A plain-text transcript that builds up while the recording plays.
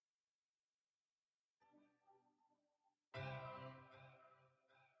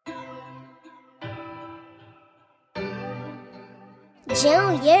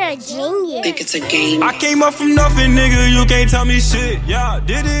June, you're a genius. Think it's a game. I came up from nothing, nigga, you can't tell me shit, yeah.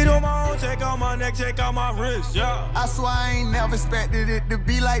 Did it on my own, check out my neck, check out my wrist, yeah. I swear I ain't never expected it to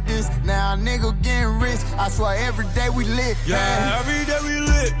be like this. Now a nigga getting rich, I swear every day we lit. Yeah, every day we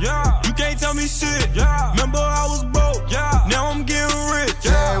lit, yeah. You can't tell me shit, yeah. Remember I was broke, yeah. Now I'm getting rich,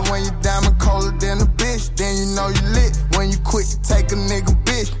 yeah. Yeah, when you diamond colder than a bitch, then you know you lit. When you quick to take a nigga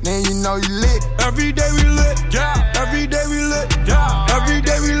bitch, then you know you lit. Every day we lit, yeah. Every day we lit, yeah. Every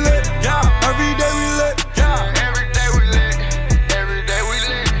day we lit, yeah. Every day we lit, yeah. Every day we lit, every day we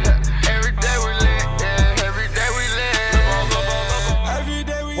lit, every day we lit, yeah. Every day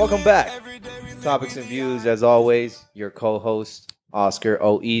we lit. Welcome back. Topics and Views, as always, your co-host, Oscar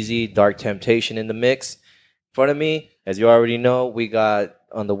O Easy, Dark Temptation in the mix. In front of me, as you already know, we got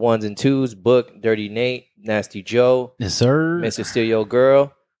on the ones and twos, Book, Dirty Nate, Nasty Joe. Yes, sir. Mr. Steal Your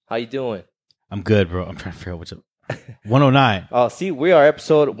Girl. How you doing? I'm good, bro. I'm trying to figure out what's up. 109. Oh, see, we are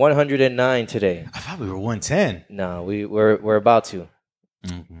episode 109 today. I thought we were 110. No, we're about to.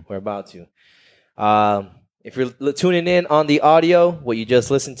 Mm-hmm. We're about to. If you're tuning in on the audio, what you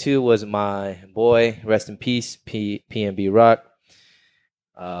just listened to was my boy, rest in peace, PNB Rock.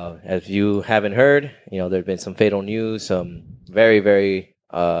 As you haven't heard, there's been some fatal news, some very, very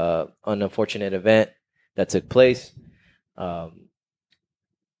unfortunate event that took place. I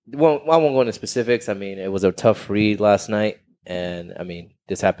won't go into specifics. I mean, it was a tough read last night, and I mean,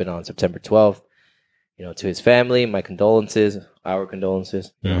 this happened on September 12th. To his family, my condolences, our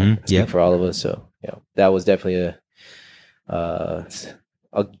condolences. Speak for all of us. So, that was definitely a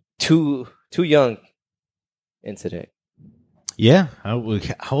too young incident. Yeah. How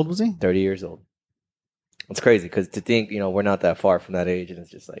old was he? 30 years old. It's crazy because to think, we're not that far from that age, and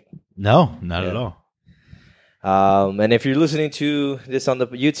it's just like no, not at all. And if you're listening to this on the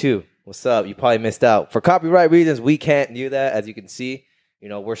YouTube, what's up? You probably missed out. For copyright reasons, we can't do that. As you can see,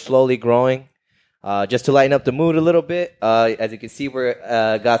 we're slowly growing. Just to lighten up the mood a little bit, as you can see, we're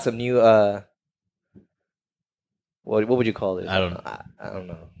got some new. What would you call it? I don't know. I don't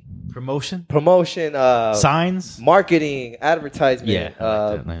know. Promotion, signs, marketing, advertisement.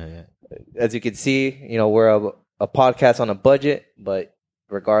 Yeah. As you can see, we're a podcast on a budget, but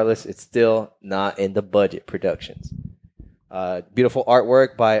regardless, it's still not in the budget productions. Beautiful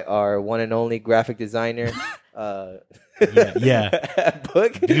artwork by our one and only graphic designer. Yeah.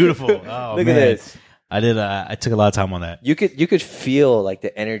 Book. Beautiful. Oh, Look man. at this. I took a lot of time on that. You could feel like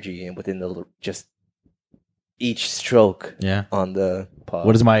the energy within the just each stroke. Yeah. On the pod.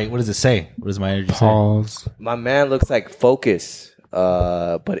 What does it say? What does my energy Pause. My man looks like Focus,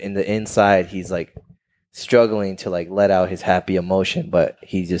 but in the inside he's like struggling to like let out his happy emotion, but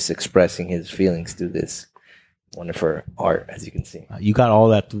he's just expressing his feelings through this wonderful art, as you can see. You got all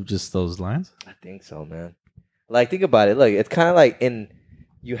that through just those lines? I think so, man. Like, think about it. Look, it's kind of like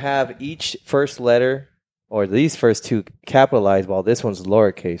you have each first letter, or these first two capitalized, while this one's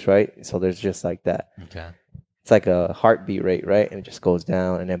lowercase, right? So there's just like that. Okay. It's like a heartbeat rate, right? And it just goes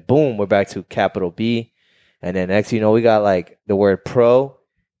down, and then boom, we're back to capital B, and then next, we got like the word pro,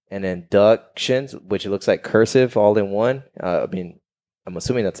 and then ductions, which looks like cursive all in one. I mean, I'm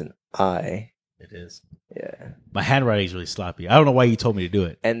assuming that's an I. It is. Yeah. My handwriting is really sloppy. I don't know why you told me to do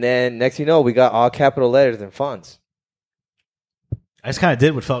it. And then next, we got all capital letters and fonts. I just kind of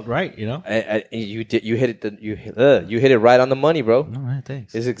did what felt right, You did. You hit it. You hit it right on the money, bro. All right,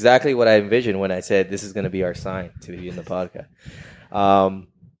 thanks. This is exactly what I envisioned when I said this is going to be our sign to be in the podcast.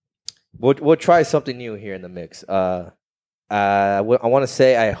 We'll try something new here in the mix. I want to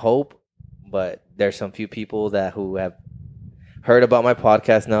say I hope, but there's some few people who have heard about my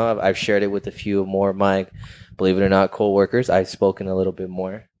podcast now. I've shared it with a few more of my, believe it or not, co-workers. I've spoken a little bit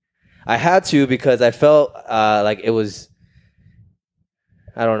more. I had to because I felt like it was.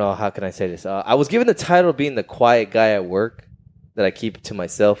 I don't know, how can I say this? I was given the title of being the quiet guy at work, that I keep to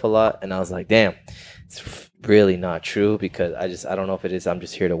myself a lot, and I was like, damn, it's really not true, because I don't know if it is, I'm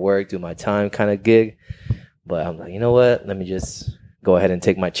just here to work, do my time kind of gig, but I'm like, you know what, let me just go ahead and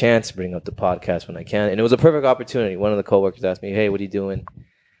take my chance, bring up the podcast when I can, and it was a perfect opportunity. One of the coworkers asked me, hey, what are you doing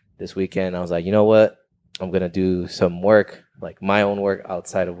this weekend? I was like, you know what, I'm going to do some work, like my own work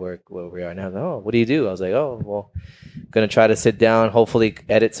outside of work where we are now. Like, oh, what do you do? I was like, oh, well, going to try to sit down, hopefully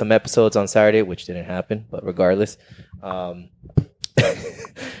edit some episodes on Saturday, which didn't happen, but regardless. It's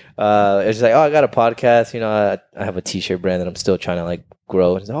just like, oh, I got a podcast. I have a t-shirt brand that I'm still trying to like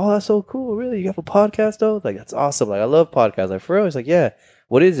grow. And like, oh, that's so cool. Really? You have a podcast though? Like, that's awesome. Like, I love podcasts. Like, for real? It's like, yeah.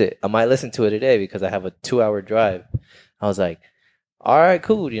 What is it? I might listen to it today because I have a 2-hour drive. I was like, all right,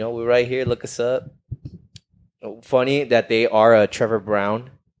 cool. We're right here. Look us up. Funny that they are a Trevor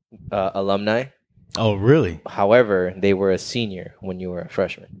Brown alumni. Oh, really? However, they were a senior when you were a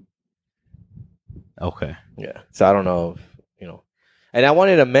freshman. Okay. Yeah. So I don't know if, And I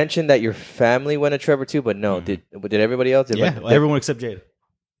wanted to mention that your family went to Trevor too, but no. Did everybody else? Yeah, everyone except Jada.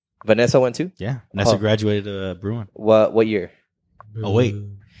 Vanessa went too? Yeah. Vanessa graduated Bruin. What year? Oh, wait.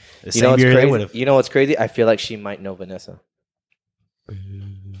 The You know same what's year they crazy? would've. You know what's crazy? I feel like she might know Vanessa.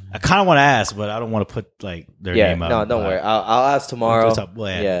 I kind of want to ask, but I don't want to put like their name out. No, don't worry. I'll ask tomorrow.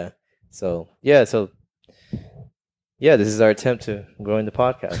 Well, Yeah. So this is our attempt to growing the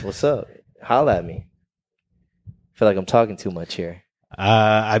podcast. What's up? Holla at me. I feel like I'm talking too much here.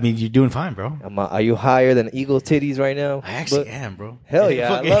 I mean, you're doing fine, bro. Are you higher than eagle titties right now? I actually am, bro. Hell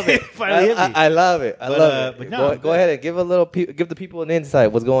yeah, I love it. Finally hit me. I love it. I love it. But no, Go ahead and give the people an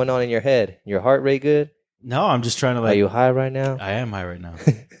insight. What's going on in your head? Your heart rate good? No, I'm just trying to Are you high right now? I am high right now.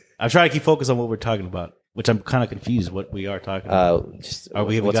 I'm trying to keep focus on what we're talking about, which I'm kind of confused what we are talking about. Are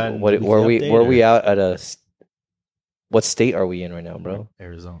we? Were we out at a? What state are we in right now, bro?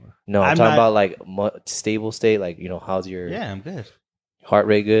 Arizona. No, I'm talking about like stable state. Like how's your? Yeah, I'm good. Heart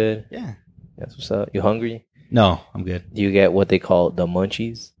rate good. Yeah, that's what's up. You hungry? No, I'm good. Do you get what they call the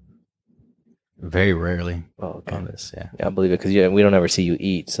munchies? Very rarely. Oh, okay. On this, yeah, I believe it because we don't ever see you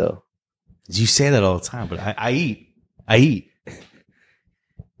eat. So you say that all the time, but I eat. I eat.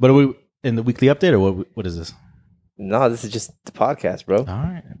 But are we in the weekly update or what is this? No, this is just the podcast, bro. All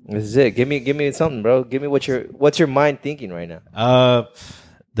right, this is it. Give me something, bro. Give me what's your mind thinking right now?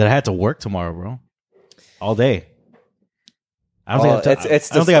 That I had to work tomorrow, bro, all day. I don't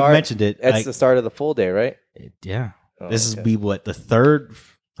think I've mentioned it. It's the start of the full day, right? Yeah. This is the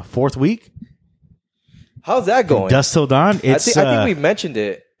fourth week. How's that going? From dusk till dawn. I think we mentioned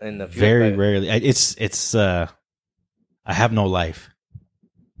it in the very rarely. It's I have no life.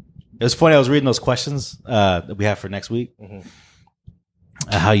 It was funny. I was reading those questions that we have for next week. Mm-hmm.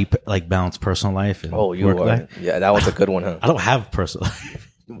 How you like balance personal life and work life. Yeah, that was a good one, huh? I don't have personal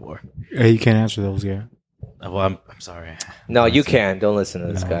life anymore. Yeah, you can't answer those yet. Well, I'm sorry. No, you can. Don't listen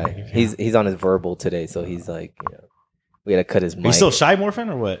to this guy. He's on his verbal today, so he's like, we gotta cut his mic. Are you still shy, Morphin,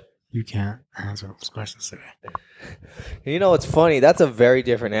 or what? You can't answer those questions today. You know what's funny? That's a very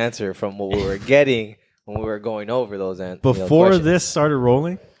different answer from what we were getting when we were going over those answers. Before this started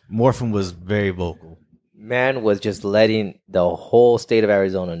rolling, Morphin was very vocal. Man was just letting the whole state of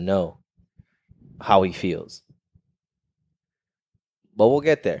Arizona know how he feels. But we'll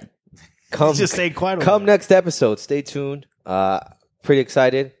get there. Just stay quiet. Come next episode. Stay tuned. Pretty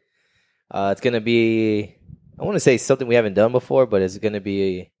excited. It's gonna be, I want to say something we haven't done before, but it's gonna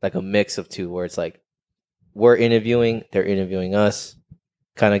be like a mix of two, where it's like we're interviewing, they're interviewing us,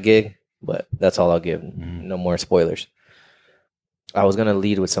 kind of gig. But that's all I'll give. No more spoilers. I was gonna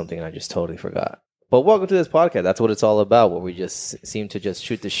lead with something and I just totally forgot. But welcome to this podcast. That's what it's all about. Where we just seem to just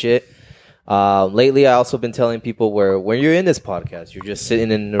shoot the shit. Lately, I also been telling people when you're in this podcast, you're just sitting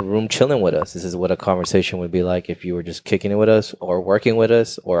in the room chilling with us. This is what a conversation would be like if you were just kicking it with us or working with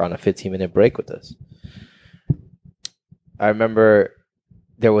us or on a 15-minute break with us. I remember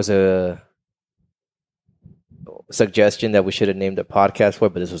there was a suggestion that we should have named a podcast for,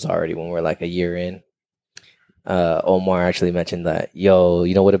 but this was already when we were like a year in. Omar actually mentioned that,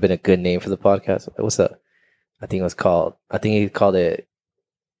 what would have been a good name for the podcast? What's up? I think he called it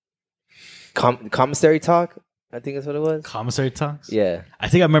Commissary Talk. I think that's what it was. Commissary Talks? Yeah. I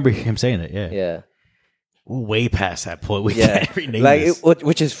think I remember him saying that, yeah. Yeah. We're way past that point. We can't rename this.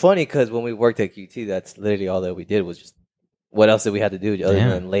 Which is funny because when we worked at QT, that's literally all that we did was just, what else did we have to do other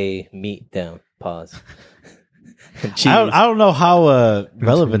than lay meat down? Pause. I don't know how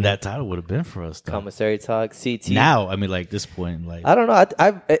relevant that title would have been for us, though. Commissary Talk, CT. Now, I mean, like this point in life. I don't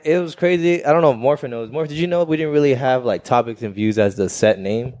know. It was crazy. I don't know if Morphin knows. Morphin, did you know we didn't really have like topics and views as the set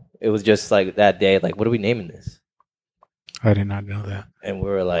name? It was just like that day, like, what are we naming this? I did not know that. And we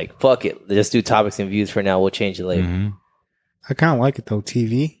were like, fuck it. Just do topics and views for now. We'll change it later. Mm-hmm. I kind of like it though.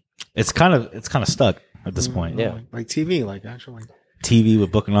 TV. It's kind of stuck at this point. Yeah. Like TV, like actually. TV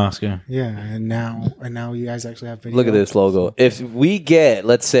with Book and Oscar. Yeah. And now you guys actually have video. Look at this logo. If we get,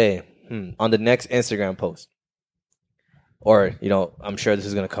 let's say, on the next Instagram post, or, I'm sure this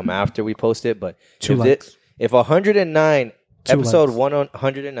is going to come after we post it, but if 109, episode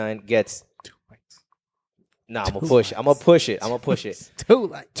 109 gets... Nah, I'm gonna push it. I'm gonna push it. 2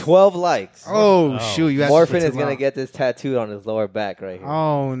 likes. 12 likes. Oh shoot! You Morphin is gonna get this tattooed on his lower back right here.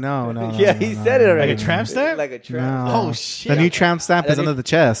 Oh no! Yeah, he said it already. Like a tramp stamp? Like a tramp. No. Oh shit! The new tramp stamp is under the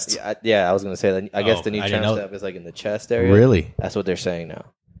chest. Yeah, I was gonna say that. I guess the new tramp stamp is like in the chest area. Really? That's what they're saying now.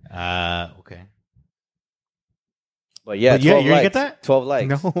 Okay. But yeah, 12 you likes. get that? 12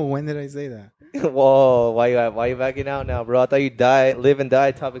 likes. No, when did I say that? Whoa, why you backing out now, bro? I thought you live and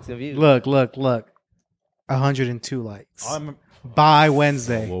die topics and views. Look. 102 likes Oh, I remember- by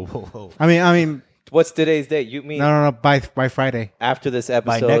Wednesday. Whoa. I mean, What's today's date? You mean no, by Friday. after this By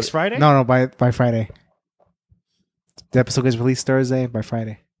episode? next Friday? No, by Friday. The episode gets released Thursday. By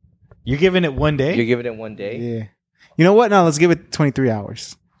Friday. You're giving it one day? You're giving it one day? Yeah. You know what? No, let's give it 23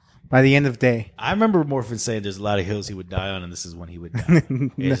 hours. By the end of the day. I remember Morphin saying there's a lot of hills he would die on, and this is when he would die.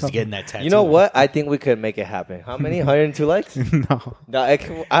 He's just getting that tattoo. You know what? I think we could make it happen. How many? 102 likes? No. No, I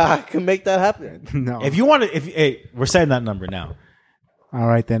can make that happen. No. If you want to, hey, we're saying that number now. All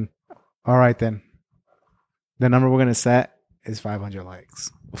right then. The number we're gonna set is 500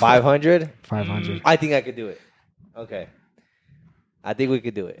 likes. 500? 500. I think I could do it. Okay. I think we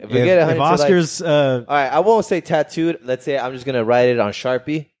could do it. If we get 100 If Oscar's, all right, I won't say tattooed. Let's say I'm just going to write it on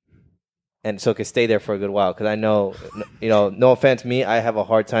Sharpie. And so it can stay there for a good while. Because I know, no offense, me, I have a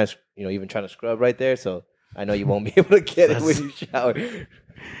hard time, even trying to scrub right there. So I know you won't be able to get it when you shower.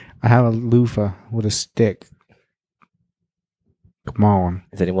 I have a loofah with a stick. Come on.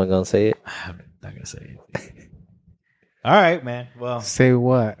 Is anyone going to say it? I'm not going to say anything. All right, man. Well, Say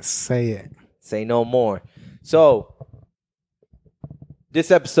what? Say it. Say no more. So this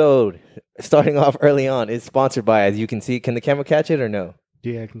episode, starting off early on, is sponsored by, as you can see, can the camera catch it or no?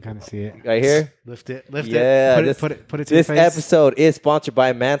 Yeah, I can kind of see it. Right here? Lift it. Yeah, Put it to your this face. episode is sponsored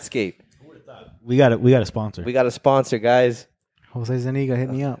by Manscaped. we got a sponsor. We got a sponsor, guys. Jose Zaniga, hit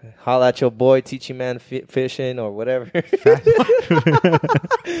me up. Holla at your boy, Teaching Man Fishing or whatever.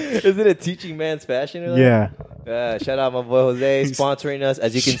 Is it a Teaching Man's Fashion? Or Yeah. shout out my boy Jose sponsoring us.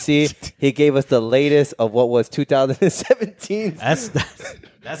 As you can see, he gave us the latest of what was 2017.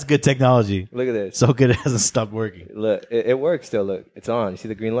 That's good technology. Look at this. So good it hasn't stopped working. Look, it works still. Look, it's on. You see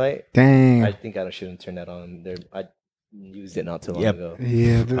the green light? Dang. I think I shouldn't turn that on. I used it not too long ago.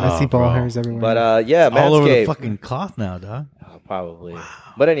 Yeah, I see ball hairs everywhere. But yeah, All over the Manscaped. fucking cloth now, dog. Probably.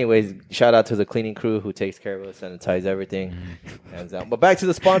 But anyways, shout out to the cleaning crew who takes care of us, sanitize everything. Hands out. But back to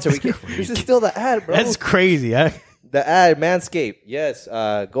the sponsor. This is still the ad, bro. That's crazy. The ad, Manscaped. Yes.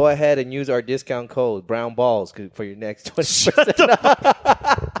 Go ahead and use our discount code, Brown Balls, for your next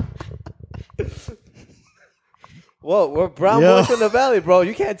 20%. Whoa, we're brown boys from the valley, bro.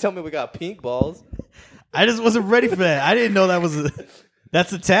 You can't tell me we got pink balls. I just wasn't ready for that. I didn't know that was that's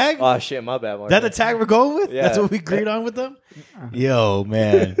the tag? Oh, shit, my bad, Mark. That the tag we're going with? Yeah. That's what we agreed on with them? Yo,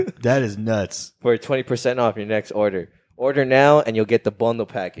 man. That is nuts. For 20% off your next order. Order now, and you'll get the bundle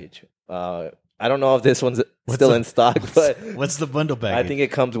package. I don't know if this one's still in stock, but What's the bundle package? I think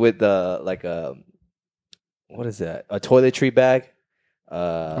it comes with what is that? A toiletry bag,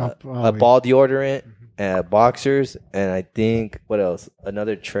 a ball deodorant, boxers, and I think what else?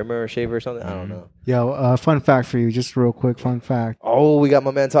 Another trimmer or shaver or something. I don't know. Yo, fun fact for you, just real quick, fun fact. Oh, we got my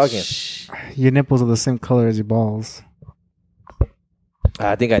man talking. Your nipples are the same color as your balls.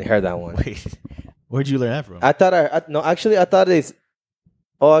 I think I heard that one. Wait, where'd you learn that from? I thought I thought it's.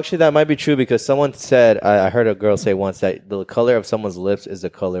 Oh, actually, that might be true because someone said I heard a girl say once that the color of someone's lips is the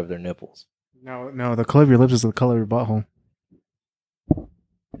color of their nipples. No, the color of your lips is the color of your butthole.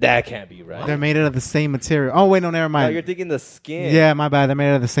 That can't be right. They're made out of the same material. Oh, wait, no, never Oh, mind. you're thinking the skin. Yeah, my bad. They're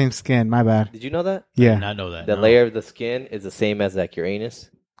made out of the same skin. My bad. Did you know that? I did Yeah, not know that. The no. layer of the skin is the same as like your anus.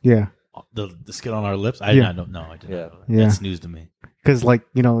 yeah. The skin on our lips? I did not know. No, I did not know that. Yeah. That's news to me. Because,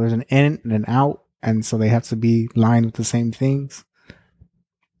 there's an in and an out, and so they have to be lined with the same things.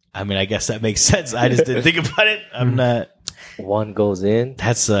 I mean, I guess that makes sense. I just didn't think about it. I'm not. One goes in.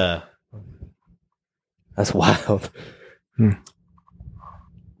 That's wild. Hmm.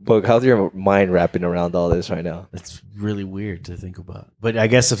 But how's your mind wrapping around all this right now? That's really weird to think about. But I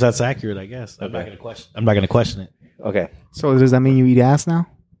guess if that's accurate, I guess I'm not going to question it. Okay. So does that mean you eat ass now?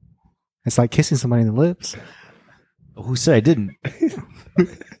 It's like kissing somebody in the lips. Who said I didn't?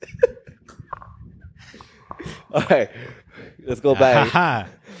 All right. Let's go back.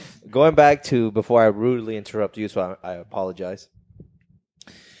 Going back to before I rudely interrupt you, so I apologize.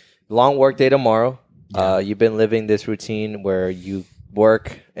 Long work day tomorrow. Yeah. You've been living this routine where you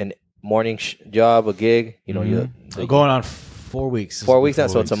work an morning job, a gig. I'm going on 4 weeks. 4 weeks now,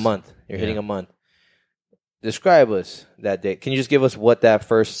 so it's a month. You're hitting a month. Describe us that day. Can you just give us what that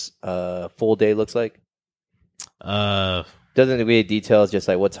first full day looks like? Doesn't agree details, just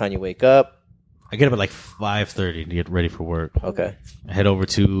like what time you wake up. I get up at like 5:30 to get ready for work. Okay. I head over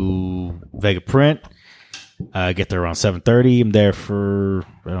to Vega Print. Get there around 7:30. I'm there for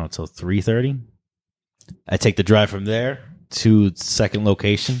until 3:30. I take the drive from there to the second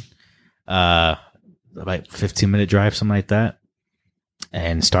location. About 15-minute drive, something like that,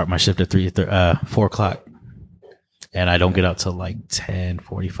 and start my shift at 4 o'clock. And I don't get out till like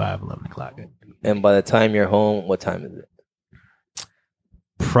 10:45, 11 o'clock. And by the time you're home, what time is it?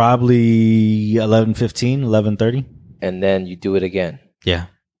 Probably 11:15, 11:30. And then you do it again Yeah.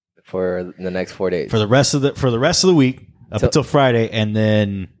 for the next 4 days. For the rest of the week up So- until Friday, and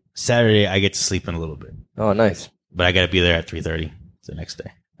then Saturday I get to sleep in a little bit. Oh, nice. But I got to be there at 3:30 the next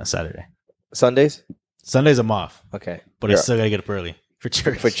day, on Saturday. Sundays? Sundays I'm off, Okay. but I still got to get up early for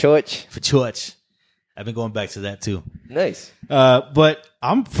church. For church? For church. I've been going back to that too. Nice. But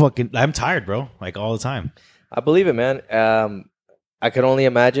I'm tired, bro. Like all the time. I believe it, man. I could only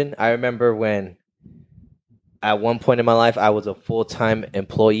imagine. I remember when at one point in my life, I was a full-time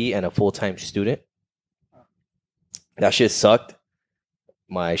employee and a full-time student. That shit sucked.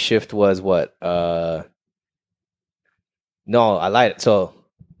 My shift was what? No, I lied. So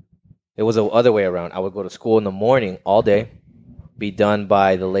it was the other way around. I would go to school in the morning all day, be done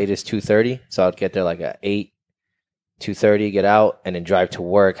by the latest 2:30. So I'd get there like at 8, 2:30, get out, and then drive to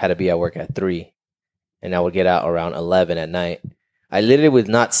work. Had to be at work at 3. And I would get out around 11 at night. I literally would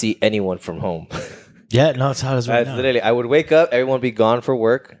not see anyone from home. Yeah, no, it's how it is right now. Literally, I would wake up, everyone would be gone for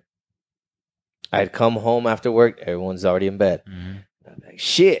work. I'd come home after work, everyone's already in bed. Mhm. I'm like,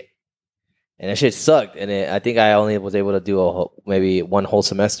 shit. And that shit sucked. And I think I only was able to do maybe one whole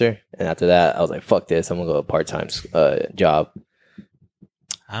semester. And after that, I was like, fuck this. I'm going to go a part-time job.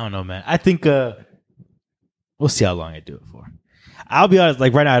 I don't know, man. I think we'll see how long I do it for. I'll be honest,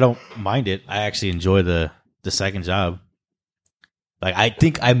 like right now I don't mind it. I actually enjoy the second job. Like I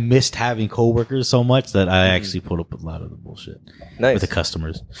think I missed having coworkers so much that I actually put up with a lot of the bullshit Nice. with the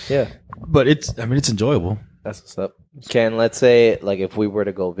customers. Yeah. But it's enjoyable. That's what's up. Let's say, like, if we were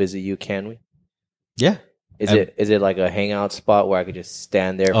to go visit you, can we? Yeah. Is it like a hangout spot where I could just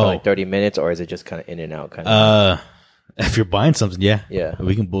stand there for like 30 minutes, or is it just kind of in and out kind of? If you're buying something, yeah. Yeah.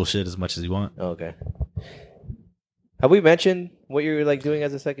 We can bullshit as much as you want. Okay. Have we mentioned what you're like doing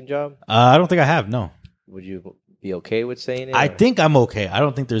as a second job? I don't think I have, no. Would you be okay with saying it? I or- think I'm okay. I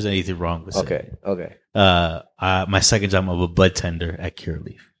don't think there's anything wrong with it. Okay. My second job, I'm a bud tender at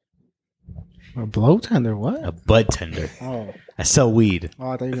Cureleaf. A blow tender? What? A bud tender. Oh, I sell weed.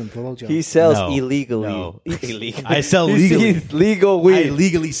 I thought you were in blow job. He sells No, illegal no. weed. Illegal. I sell He legally. sees legal I weed.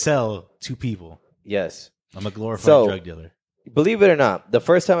 legally sell to people. Yes. I'm a glorified So- drug dealer. Believe it or not, the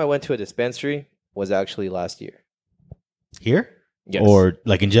first time I went to a dispensary was actually last year. Here? Yes. Or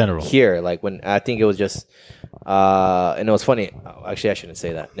like in general? Here, like when I think it was just, and it was funny. Actually, I shouldn't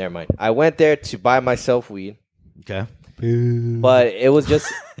say that. Never mind. I went there to buy myself weed, Okay. but it was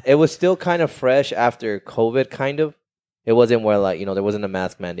just, it was still kind of fresh after COVID, kind of. It wasn't where like, there wasn't a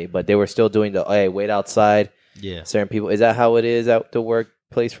mask mandate, but they were still doing the, hey, wait outside. Yeah. Certain people. Is that how it is at the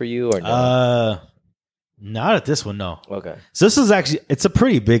workplace for you or no? Not at this one, no. Okay. So this is actually, it's a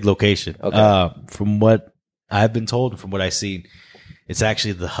pretty big location. Okay. From what I've been told and from what I've seen, it's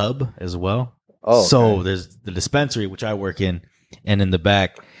actually the hub as well. Oh, So okay. there's the dispensary, which I work in, and in the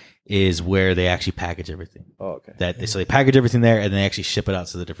back is where they actually package everything. Oh, okay. So they package everything there and they actually ship it out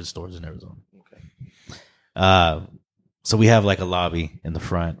to the different stores in Arizona. Okay. So we have like a lobby in the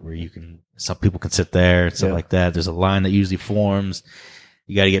front where some people can sit there and stuff Yeah. like that. There's a line that usually forms.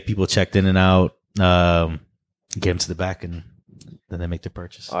 You got to get people checked in and out, get them to the back, and then they make their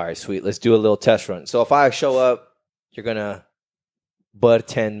purchase. All right, sweet. Let's do a little test run. So if I show up, you're gonna bud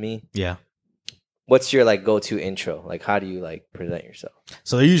tend me. Yeah. What's your like go-to intro? Like, how do you like present yourself?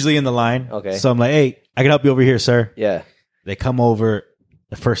 So they're usually in the line. Okay. So I'm like, hey, I can help you over here, sir. Yeah. They come over.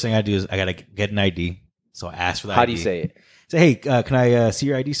 The first thing I do is I got to get an ID. So I ask for the ID. How do you say it? Say, hey, can I see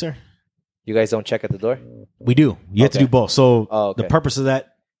your ID, sir? You guys don't check at the door? We do. You have to Okay. do both. So Oh, okay.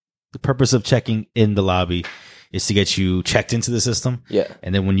 the purpose of checking in the lobby is to get you checked into the system. Yeah.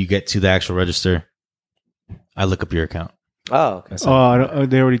 And then when you get to the actual register, I look up your account. Oh, okay.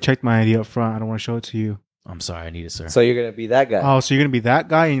 They already checked my ID up front. I don't want to show it to you. I'm sorry, I need it, sir. So you're gonna be that guy. Oh, so you're gonna be that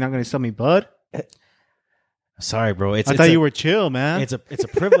guy and you're not gonna sell me bud? Sorry, bro. I thought you were chill, man. It's a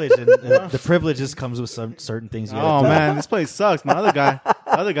privilege, and the privilege just comes with some certain things. You gotta Oh do. man, this place sucks.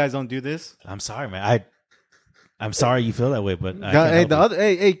 Other guys don't do this. I'm sorry, man. I'm sorry you feel that way, but I can't help it.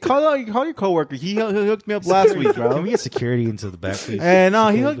 Hey, call your coworker. He hooked me up last week, Can bro. we get security into the back, please? Hey, no,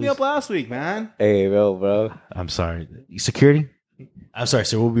 he Security, hooked me please. up last week, man. Hey, bro. I'm sorry. Security? I'm sorry,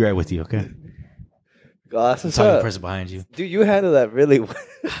 sir. We'll be right with you, okay? Oh, that's I'm what's talking to the up. person behind you. Dude, you handle that really well.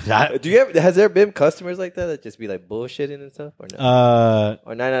 That- Has there been customers like that just be like bullshitting and stuff? Or no?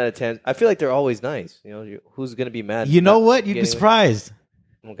 Or 9 out of 10? I feel like they're always nice. Who's going to be mad? you know not what? You'd be getting- surprised.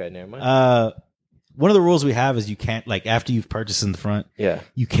 Okay, never mind. One of the rules we have is you can't, like, after you've purchased in the front, Yeah.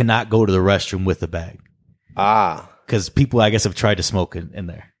 you cannot go to the restroom with the bag. Ah. Because people, I guess, have tried to smoke in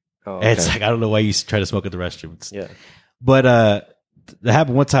there. Oh, And it's okay. like, I don't know why you try to smoke at the restroom. Yeah. But that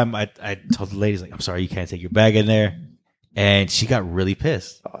happened one time. I told the ladies, like, I'm sorry, you can't take your bag in there. And she got really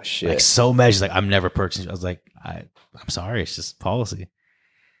pissed. Oh shit! Like so mad. She's like, I'm never purchasing. I was like, I'm sorry. It's just policy.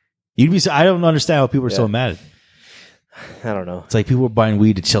 I don't understand how people are so mad. I don't know. It's like people are buying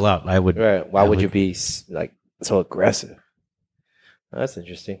weed to chill out. Why would you be like so aggressive? That's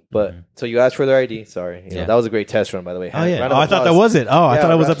interesting. But so you asked for their ID. Sorry, that was a great test run, by the way. Oh yeah. I thought that was it. I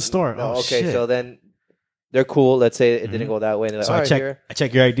thought I was at the store. No, okay, shit. So then they're cool. Let's say it didn't go that way. And like, so I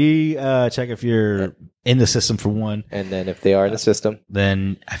check your ID. Check if you're in the system for one. And then if they are in the system,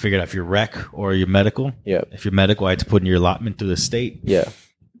 then I figured out if you're rec or you're medical. Yeah. If you're medical, I had to put in your allotment through the state. Yeah.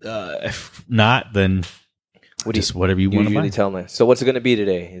 If not, then whatever you want to buy. Tell me. So what's it going to be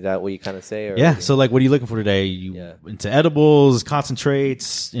today? Is that what you kind of say? Or yeah. So like, what are you looking for today? You into edibles,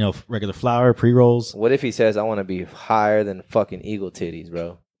 concentrates, regular flour, pre-rolls. What if he says, I want to be higher than fucking eagle titties,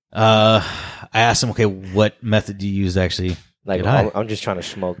 bro? I asked him, okay, what method do you use to actually like? Get high? I'm just trying to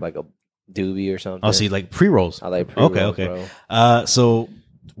smoke like a doobie or something. Oh, so you like pre-rolls? I like pre-rolls, okay. Bro. So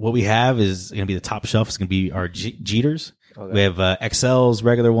what we have is going to be the top shelf. It's going to be our Jeters. Okay. We have XLs,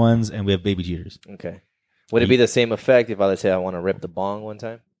 regular ones, and we have baby Jeters. Okay. Would it be the same effect if let's say I want to rip the bong one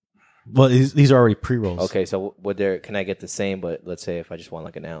time? Well, these are already pre-rolls. Okay, so can I get the same, but let's say if I just want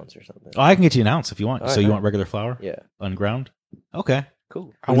like an ounce or something? Oh, I can get you an ounce if you want. All so right, you want regular flour? Yeah. Unground? Okay.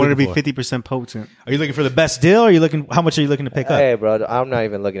 Cool. I want it to be 50% potent. Are you looking for the best deal? Or are you looking? How much are you looking to pick up? Hey, bro, I'm not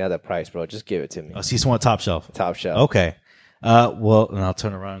even looking at that price, bro. Just give it to me. Oh, so you just want top shelf? Top shelf. Okay. Well, and I'll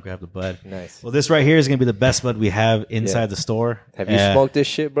turn around and grab the bud. Nice. Well, this right here is going to be the best bud we have inside the store. Have you smoked this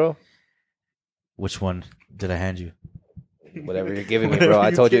shit, bro? Which one did I hand you? Whatever you're giving me, bro.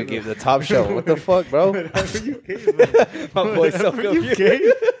 I told you to give the top shelf. What the fuck, bro? My boy's so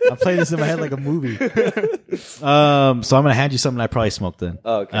confused. I'm playing this in my head like a movie. So I'm gonna hand you something I probably smoked then.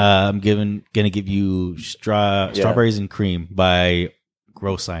 Oh, okay. I'm gonna give you strawberries and cream by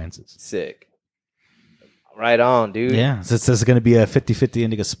Grow Sciences. Sick. Right on, dude. Yeah, so this is gonna be a 50-50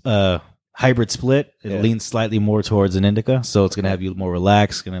 indica hybrid split. It leans slightly more towards an indica, so it's gonna have you more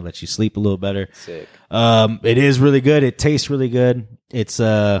relaxed. Gonna let you sleep a little better. Sick. It is really good. It tastes really good. It's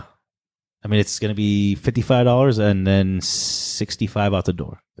it's gonna be $55 and then $65 out the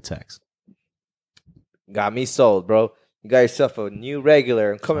door. The tax. Got me sold, bro. You got yourself a new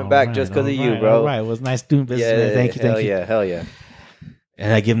regular. I'm coming back just because of you, bro. All right, it was nice doing business. Man. Thank you. Hell yeah.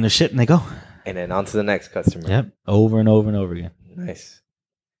 And I give them their shit and they go. And then on to the next customer. Yep, over and over and over again. Nice.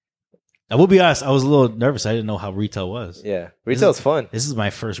 I will be honest, I was a little nervous. I didn't know how retail was. Yeah, retail's fun. This is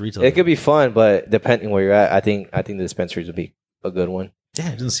my first retail. It could be fun, but depending where you're at, I think the dispensaries would be a good one. Yeah,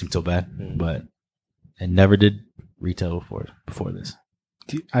 it doesn't seem so bad, but I never did retail before this.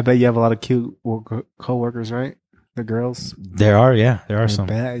 I bet you have a lot of cute co-workers, right? The girls. There are some.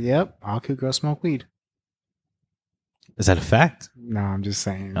 Yep, all cute girls smoke weed. Is that a fact? No, I'm just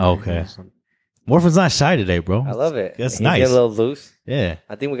saying. Okay. Morphin's not shy today, bro. I love it. That's He's nice. Getting a little loose. Yeah.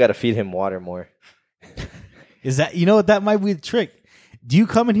 I think we got to feed him water more. Is that what that might be the trick? Do you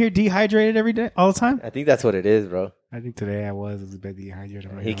come in here dehydrated every day, all the time? I think that's what it is, bro. I think today I was a bit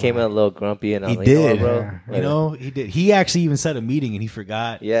dehydrated. He came in a little grumpy and he did, bro. Yeah. He did. He actually even set a meeting and he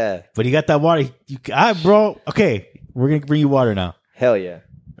forgot. Yeah. But he got that water. Bro. Okay, we're gonna bring you water now. Hell yeah.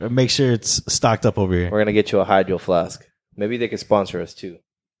 Make sure it's stocked up over here. We're gonna get you a hydro flask. Maybe they could sponsor us too.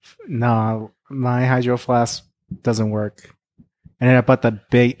 No, my hydro flask doesn't work. And then I bought the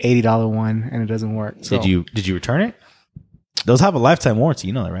big $80 one, and it doesn't work. So. Did you return it? Those have a lifetime warranty,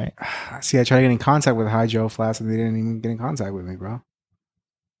 you know that, right? See, I tried to get in contact with Hydro Flask, and they didn't even get in contact with me, bro.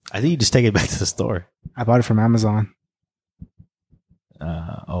 I think you just take it back to the store. I bought it from Amazon.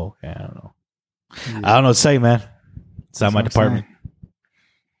 Okay, I don't know. Yeah. I don't know what to say, man. It's not my department.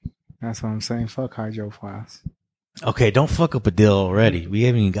 That's what I'm saying. Fuck Hydro Flask. Okay, don't fuck up a deal already. We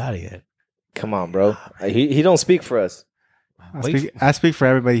haven't even got it yet. Come on, bro. He don't speak for us. I speak for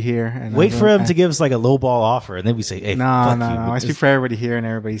everybody here. And wait for him to give us like a lowball offer, and then we say, "Hey, no." I speak for everybody here, and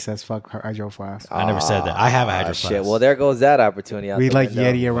everybody says, "Fuck Hydro Flask." I never said that. I have a Hydro Flask. Shit. Well, there goes that opportunity. We like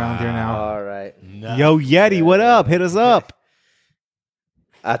Yeti around here now. All right. No. Yo, Yeti, what up? Hit us up.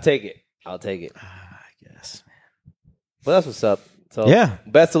 I'll take it. I guess. Well, that's what's up. So yeah,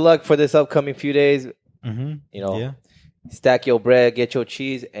 best of luck for this upcoming few days. Mm-hmm. Stack your bread, get your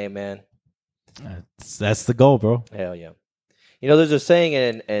cheese. Hey, man. That's the goal, bro. Hell yeah. There's a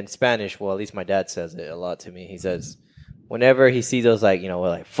saying in Spanish. Well, at least my dad says it a lot to me. He says, whenever he sees those, we're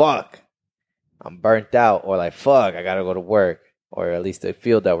like, fuck, I'm burnt out, or like, fuck, I gotta go to work, or at least the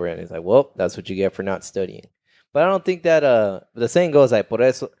field that we're in. He's like, well, that's what you get for not studying. But I don't think that the saying goes like, por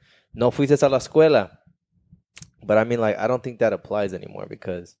eso no fuiste a la escuela. But I mean, I don't think that applies anymore,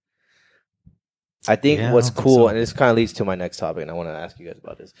 because I think what's cool, and this kind of leads to my next topic, and I want to ask you guys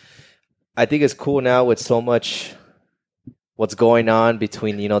about this. I think it's cool now with so much what's going on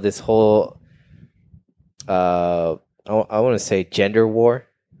between, you know, this whole I want to say gender war,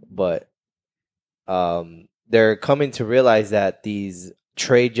 but they're coming to realize that these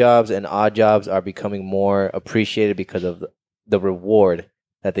trade jobs and odd jobs are becoming more appreciated because of the reward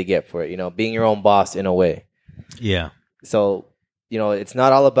that they get for it, you know, being your own boss in a way. Yeah. So, you know, it's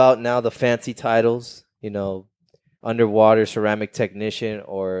not all about now the fancy titles, you know, underwater ceramic technician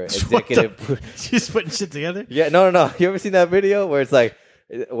or executive. Just putting shit together? Yeah, no. You ever seen that video where it's like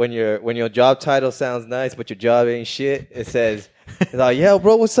when your job title sounds nice, but your job ain't shit? It says, it's like, yo,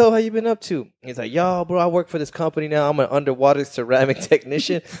 bro, what's up? How you been up to? He's like, yo, bro, I work for this company now. I'm an underwater ceramic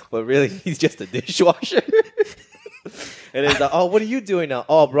technician, but really he's just a dishwasher. And it's like, oh, what are you doing now?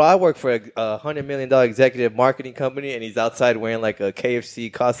 Oh, bro, I work for a $100 million executive marketing company, and he's outside wearing like a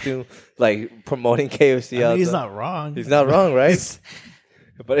KFC costume, like promoting KFC. I mean, he's not wrong. He's not wrong, right?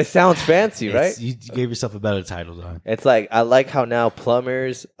 But it sounds fancy, right? You gave yourself a better title, Don. It's like, I like how now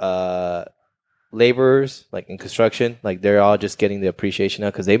plumbers, laborers, like in construction, like they're all just getting the appreciation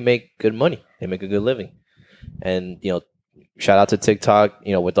now because they make good money. They make a good living. And, you know, shout out to TikTok,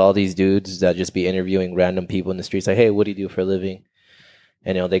 you know, with all these dudes that just be interviewing random people in the streets, like, hey, what do you do for a living?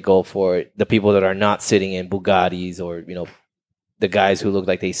 And, you know, they go for the people that are not sitting in Bugattis or, you know, the guys who look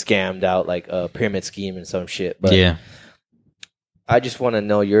like they scammed out like a pyramid scheme and some shit. But yeah. I just want to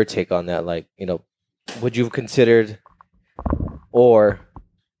know your take on that. Like, you know, would you have considered, or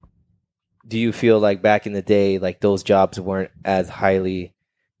do you feel like back in the day, like those jobs weren't as highly,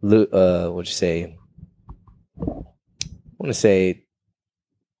 what'd you say? I want to say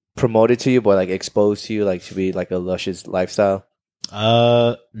promoted to you, but like exposed to you, like to be like a luscious lifestyle?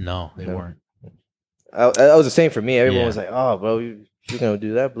 No, they weren't. That was the same for me. Everyone was like, "Oh, bro, you're gonna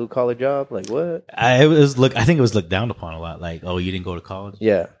do that blue collar job? Like what?" I think it was looked down upon a lot. Like, oh, you didn't go to college.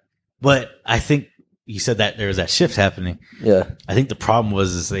 Yeah, but I think you said that there was that shift happening. Yeah, I think the problem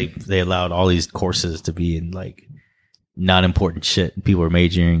was they allowed all these courses to be in like not important shit. And people were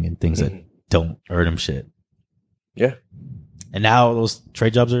majoring in things that don't earn them shit. Yeah. And now those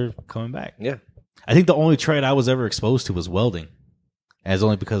trade jobs are coming back. Yeah. I think the only trade I was ever exposed to was welding. And it's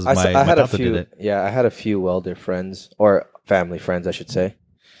only because my doctor did it. Yeah, I had a few welder friends, or family friends, I should say.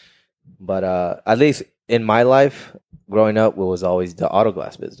 But at least in my life, growing up, it was always the auto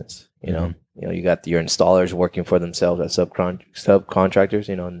glass business. You know, you got your installers working for themselves as subcontractors.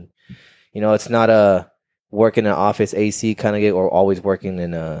 You know, and you know it's not a working in an office AC kind of gig, or always working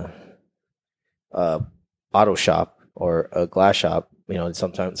in a auto shop or a glass shop. You know,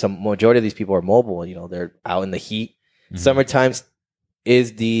 sometimes some majority of these people are mobile. You know, they're out in the heat. Summertime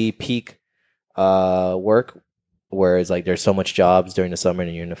is the peak work, whereas like there's so much jobs during the summer,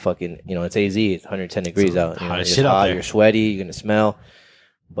 and you're in the fucking, you know, it's AZ, it's 110 degrees out. You know, it's hot, you're sweaty, you're gonna smell.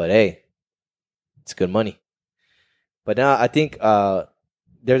 But hey, it's good money. But now I think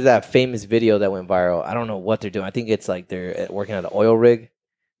there's that famous video that went viral. I don't know what they're doing. I think it's like they're working at an oil rig,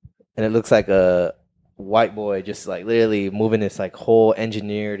 and it looks like a white boy just like literally moving this like whole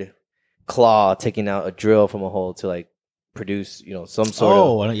engineered claw, taking out a drill from a hole to like produce, you know, some sort of.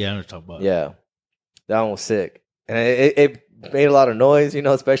 Oh, yeah, I know what you're talking about. Yeah, that one was sick, and it made a lot of noise, you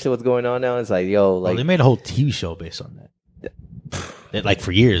know, especially what's going on now. It's like, yo, like they made a whole TV show based on that. Like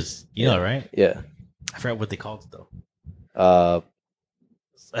for years, you know, right? Yeah, I forgot what they called it though.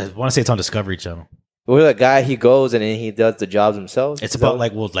 I want to say it's on Discovery Channel. Where that guy, he goes and then he does the jobs himself. It's about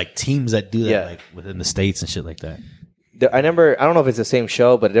like teams that do that, like within the states and shit like that. I don't know if it's the same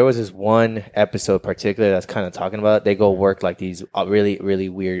show, but there was this one episode particular that's kind of talking about it. They go work like these really, really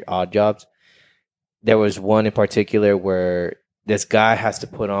weird odd jobs. There was one in particular where this guy has to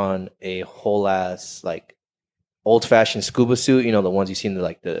put on a whole ass like old fashioned scuba suit. You know, the ones you see in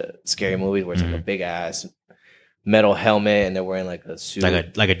the scary movies where it's like a big ass metal helmet and they're wearing like a suit,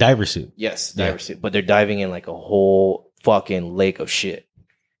 like a diver suit. Yes, diver suit. But they're diving in like a whole fucking lake of shit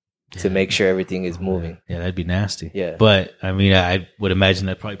to make sure everything is moving. Yeah, that'd be nasty. Yeah, but I mean, I would imagine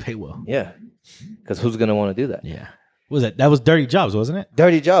that'd probably pay well. Yeah, because who's gonna want to do that? Yeah, what was that? That was Dirty Jobs, wasn't it?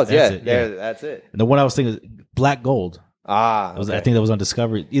 Dirty Jobs. That's It. That's it. And the one I was thinking is Black Gold. Ah, I think that was on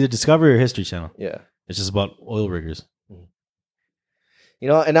Discovery, either Discovery or History Channel. Yeah, it's just about oil riggers. You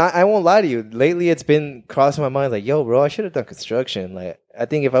know, and I won't lie to you. Lately, it's been crossing my mind like, yo, bro, I should have done construction. Like, I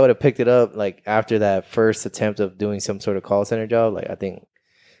think if I would have picked it up, like, after that first attempt of doing some sort of call center job, like, I think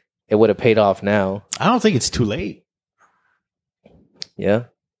it would have paid off now. I don't think it's too late. Yeah.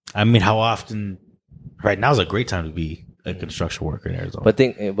 I mean, how often? Right now is a great time to be a construction worker in Arizona. But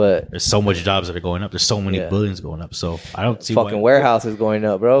there's so much jobs that are going up. There's so many buildings going up. So I don't see fucking warehouses going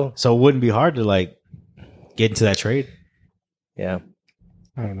up, bro. So it wouldn't be hard to like get into that trade. Yeah.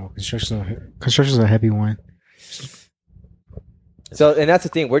 I don't know. Construction's a heavy one. So, and that's the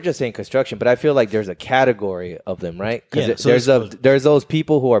thing. We're just saying construction, but I feel like there's a category of them, right? Yeah, Because so there's those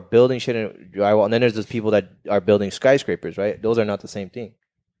people who are building shit in drywall, and then there's those people that are building skyscrapers, right? Those are not the same thing.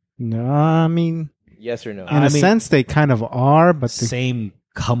 No, I mean, Yes or no? in a sense, they kind of are, but Same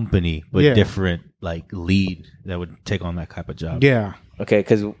company, but Yeah. different like lead that would take on that type of job. yeah, Okay,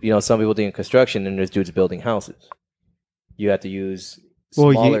 because some people think in construction, and there's dudes building houses. You have to use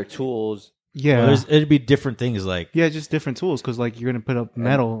Well, smaller tools. yeah, Well, it'd be different things like yeah, just different tools because like you're gonna put up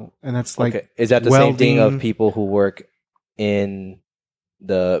metal, and that's like Okay, is that the same thing of welding. people who work in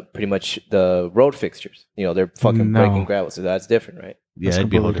pretty much the road fixtures? They're fucking No. breaking gravel, so that's different, right? yeah, That's it'd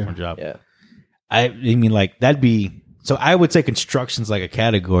be a whole completely different job. Yeah. I mean, like that'd be so. I would say construction's like a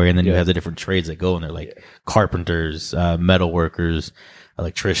category, and then you Yeah. have the different trades that go in there, like carpenters, metal workers,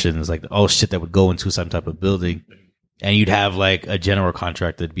 electricians, like all shit that would go into some type of building. And you'd have like a general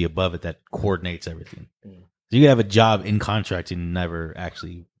contractor that'd be above it that coordinates everything. So you could have a job in contracting and never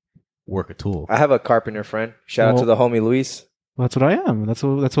actually work a tool. I have a carpenter friend. Shout out to the homie Luis. Well, that's what I am. That's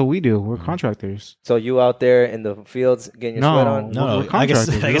what we do. We're contractors. So you out there in the fields getting your sweat on? No, we're I guess,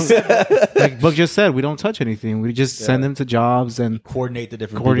 contractors. Like Buck just said, we don't touch anything. We just send them to jobs and coordinate the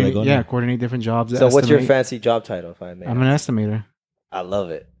different people that coordinate. go in Yeah, there. coordinate different jobs. So what's your estimate. fancy job title, if I may? I'm an estimator. I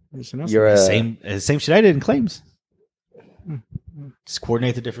love it. Just an estimator. You're a Same shit I did in claims. Just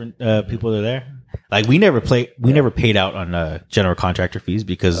coordinate the different people that are there. Like we never paid out on general contractor fees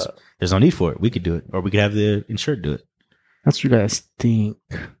because there's no need for it. We could do it, or we could have the insured do it. That's what you guys think.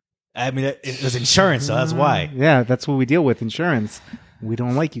 I mean, it was insurance, so that's why. Yeah, that's what we deal with. Insurance. We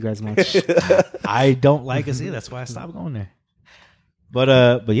don't like you guys much. I don't like it. That's why I stopped going there.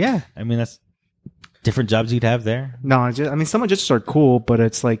 But yeah, I mean that's different jobs you'd have there. No, I mean, some just are cool, but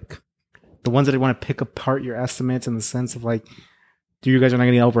it's like the ones that want to pick apart your estimates in the sense of like, you guys are not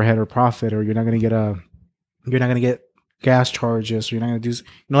going to get overhead or profit, or you're not going to get gas charges, or you're not going to do,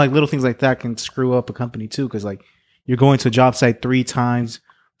 like little things like that can screw up a company too. Cause like you're going to a job site 3 times,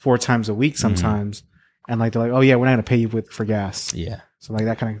 4 times a week sometimes. And like, they're like, oh yeah, we're not going to pay you for gas. Yeah. So like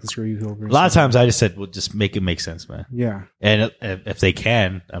that kind of can screw you over. A lot of times I just said, well, just make it make sense, man. Yeah. And if they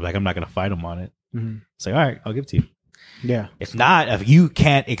can, I'm not going to fight them on it. Mm-hmm. It's like, all right, I'll give it to you. Yeah. If not, if you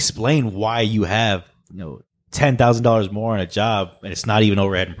can't explain why you have, $10,000 more on a job and it's not even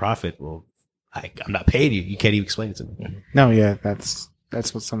overhead and profit, well, I'm not paying you. You can't even explain it to me. No, yeah, that's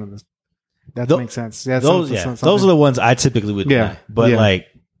what some of this. That makes sense. Yeah, those are the ones I typically would. Yeah, buy. But yeah. like,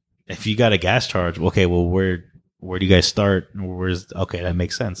 if you got a gas charge, okay, well, where do you guys start? Okay, that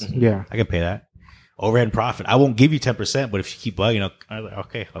makes sense. Yeah, I can pay that. Overhead and profit, I won't give you 10%, but if you keep bugging,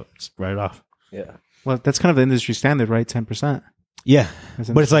 okay, I'll just write it off. Yeah. Well, that's kind of the industry standard, right? 10%. Yeah, That's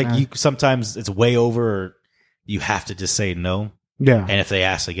but it's like industry sometimes it's way over. Or you have to just say no. Yeah. And if they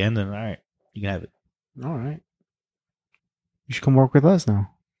ask again, then all right, you can have it. All right. You should come work with us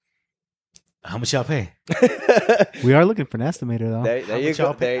now. How much y'all pay? We are looking for an estimator, though. There you much go.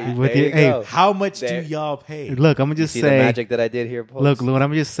 y'all pay? There you go. How much There. do y'all pay? Look, I'm gonna You just see the say. magic that I did here, folks? Look, what I'm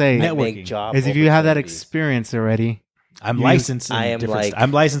gonna just say I Networking. make job is if you have that opportunities. experience already, I'm You- licensed. I am like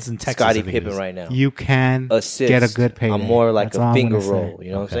I'm licensed in Texas. Scottie I think it Pippen is. right now. you can Assist. get a good payday. I'm more like That's all a I'm finger gonna say. roll.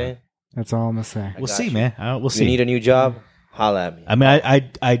 You know what I'm Okay. saying? That's all I'm gonna say. We'll got see, you. man. We'll You see. need a new job? Holla at me. I mean,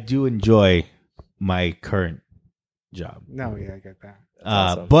 I do enjoy my current job, No, yeah, I get that.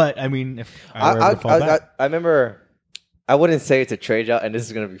 awesome. but I mean, if I were ever to fall back, I remember, I wouldn't say it's a trade job, and this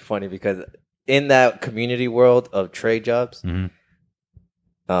is going to be funny because in that community world of trade jobs, Mhm.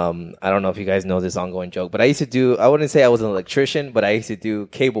 I don't know if you guys know this ongoing joke, but I wouldn't say I was an electrician, but I used to do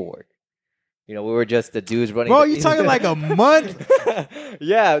cable work. We were just the dudes running. bro, you talking like a month?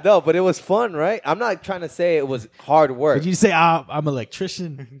 Yeah, no, but it was fun, right? I'm not trying to say it was hard work. Did you say I'm an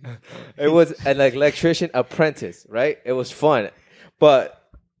electrician? It was an electrician apprentice, right? It was fun, but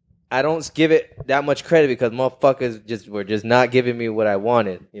I don't give it that much credit because motherfuckers were just not giving me what I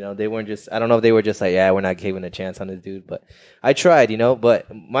wanted. They weren't just. I don't know if they were just like, yeah, we're not giving a chance on this dude, but I tried, But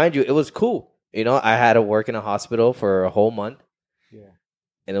mind you, it was cool. I had to work in a hospital for a whole month.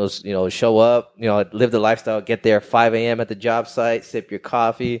 And it was, show up, live the lifestyle, get there 5 a.m. at the job site, sip your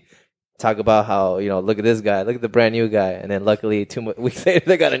coffee, talk about how, look at this guy, look at the brand new guy. And then luckily 2 weeks later,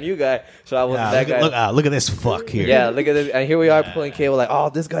 they got a new guy. So I wasn't that guy. Look at this fuck here. Yeah, look at this. And here we are pulling cable like, oh,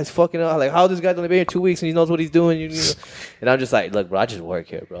 this guy's fucking up. Like, how this guy's only been here 2 weeks and he knows what he's doing. And I'm just like, look, bro, I just work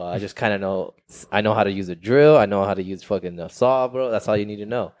here, bro. I just kind of know. I know how to use a drill. I know how to use fucking a saw, bro. That's all you need to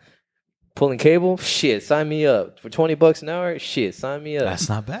know. Pulling cable? Shit, sign me up. For $20 an hour? Shit, sign me up. That's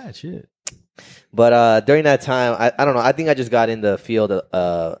not bad, shit. But during that time, I don't know. I think I just got in the field at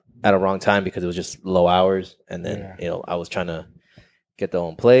a wrong time because it was just low hours. And then, I was trying to get the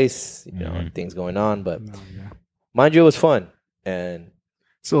own place, things going on. But mind you, it was fun. And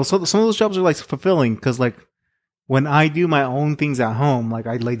So some of those jobs are like fulfilling because like when I do my own things at home, like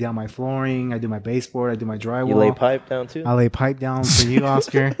I lay down my flooring, I do my baseboard, I do my drywall. you lay pipe down too? I lay pipe down for you,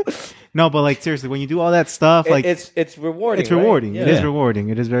 Oscar. No, but like seriously, when you do all that stuff, like it's rewarding. it's rewarding. Right? It is rewarding.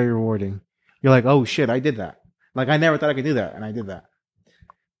 It is very rewarding. You're like, oh shit, I did that. Like I never thought I could do that, and I did that.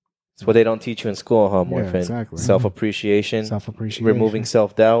 It's what they don't teach you in school, huh, Morphin? exactly. Self-appreciation, Self-appreciation, removing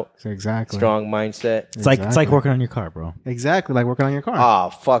self-doubt, exactly, strong mindset. It's like working on your car, bro. Exactly, like working on your car. Oh,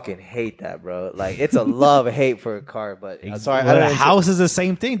 fucking hate that, bro. Like, it's a love-hate for a car, but sorry. Well, the house is the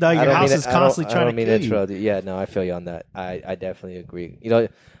same thing, dog. Your house is constantly trying to kill you. Yeah, no, I feel you on that. I definitely agree. You know,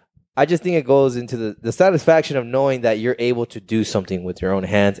 I just think it goes into the satisfaction of knowing that you're able to do something with your own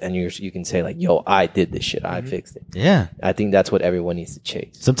hands and you can say like, yo, I did this shit. I fixed it. Yeah. I think that's what everyone needs to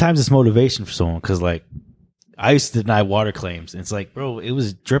chase. Sometimes it's motivation for someone because, like, I used to deny water claims. And it's like, bro, it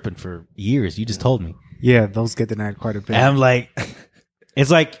was dripping for years. You just told me. Yeah, those get denied quite a bit. And I'm like, it's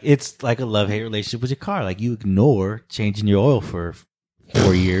like a love-hate relationship with your car. Like, you ignore changing your oil for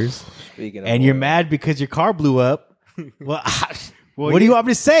 4 years. And you're mad because your car blew up. Well, what do you want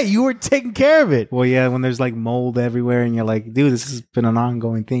me to say? You were taking care of it. Well, yeah, when there's like mold everywhere, and you're like, dude, this has been an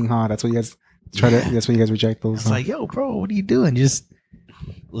ongoing thing, huh? That's what you guys That's what you guys reject those. It's like, yo, bro, what are you doing? Just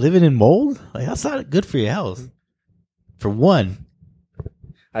living in mold? Like, that's not good for your health. For one,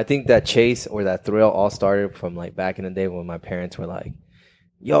 I think that chase or that thrill all started from like back in the day when my parents were like,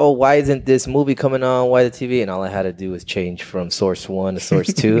 yo, why isn't this movie coming on? Why the TV? And all I had to do was change from source 1 to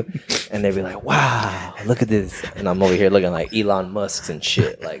source 2. And they'd be like, wow, look at this. And I'm over here looking like Elon Musk's and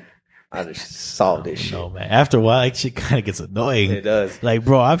shit. Like, I just solved this shit. No, man. After a while, that shit kind of gets annoying. It does. Like,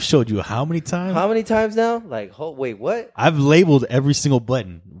 bro, I've showed you how many times? How many times now? Like, wait, what? I've labeled every single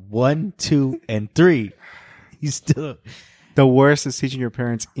button. 1, 2, and 3. You still... The worst is teaching your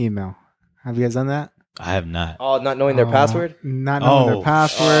parents email. Have you guys done that? I have not. Oh, not knowing their password? Not knowing their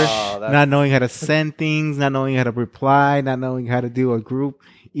password, that's- not knowing how to send things, not knowing how to reply, not knowing how to do a group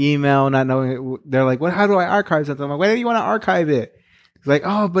email, not knowing. They're like, "What? How do I archive something?" I'm like, "Why do you want to archive it?" It's like,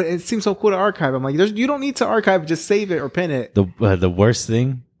 "Oh, but it seems so cool to archive." I'm like, "You don't need to archive; just save it or pin it." The worst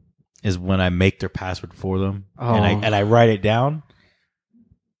thing is when I make their password for them and I write it down,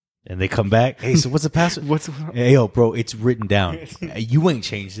 and they come back. Hey, so what's the password? Hey, yo, bro, it's written down. You ain't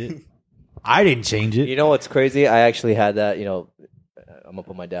changed it. I didn't change it. You know what's crazy? I actually had that, I'm going to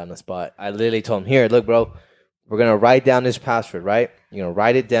put my dad on the spot. I literally told him, here, look, bro, we're going to write down this password, right? You're going to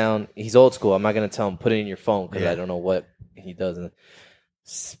write it down. He's old school. I'm not going to tell him, put it in your phone because I don't know what he does.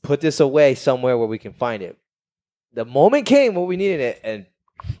 Put this away somewhere where we can find it. The moment came where we needed it and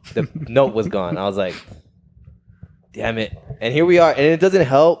the note was gone. I was like, damn it. And here we are. And it doesn't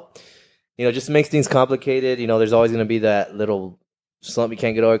help. Just makes things complicated. There's always going to be that little slump you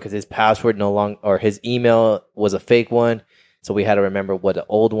can't get over because his password no longer, or his email was a fake one. So we had to remember what the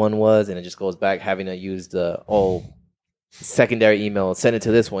old one was. And it just goes back having to use the old secondary email, send it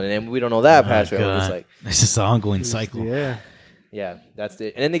to this one. And then we don't know that password. We're just like, it's just an ongoing cycle. Yeah, that's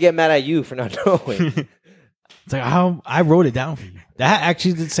it. And then they get mad at you for not knowing. It's like, how I wrote it down for you. That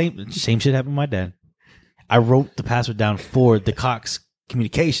actually the same shit happened with my dad. I wrote the password down for the Cox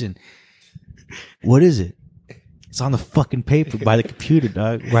communication. What is it? It's on the fucking paper by the computer,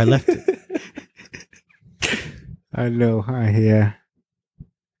 dog, where I left it. I know. Yeah.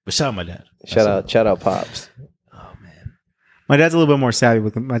 But shout out my dad. Shout out Pops. Oh, man. My dad's a little bit more savvy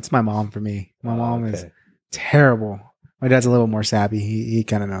with them. It's my mom for me. My mom is terrible. My dad's a little more savvy. He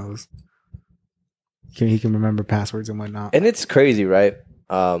kind of knows. He can remember passwords and whatnot. And it's crazy, right?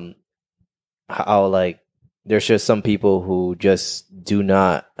 How like there's just some people who just do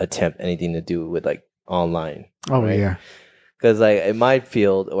not attempt anything to do with like online. Oh, right? yeah. Because like in my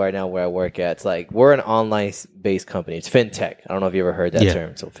field right now where I work at, it's like we're an online based company. It's fintech. I don't know if you ever heard that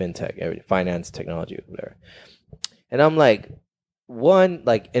term. So fintech, finance, technology, whatever. And I'm like, one,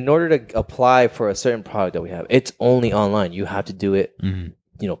 like in order to apply for a certain product that we have, it's only online. You have to do it.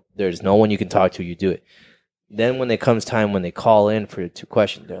 Mm-hmm. There's no one you can talk to. You do it. Then when it comes time when they call in for 2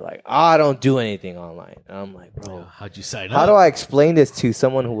 questions, they're like, I don't do anything online. And I'm like, bro, how'd you sign up? How do I explain this to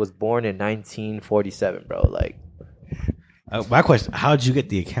someone who was born in 1947, bro? Like, my question: how did you get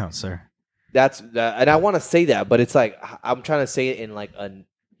the account, sir? And I want to say that, but it's like I'm trying to say it in like in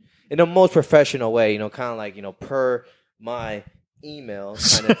the most professional way, kind of like per my email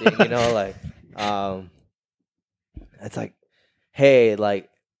kind of thing, like it's like, hey, like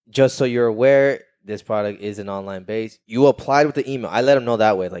just so you're aware, this product is an online base. You applied with the email. I let them know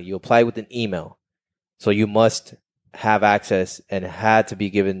that way, like you applied with an email, so you must have access and had to be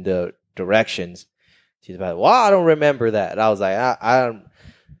given the directions. She's about, well, I don't remember that. And I was like,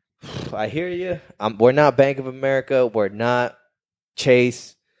 I hear you. We're not Bank of America. We're not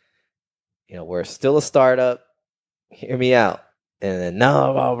Chase, we're still a startup. Hear me out. And then,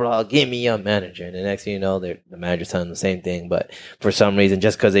 no, blah, blah, give me a manager. And the next thing you know, the manager's telling them the same thing. But for some reason,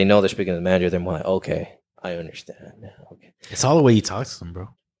 just because they know they're speaking to the manager, they're more like, okay, I understand. Okay. It's all the way you talk to them, bro.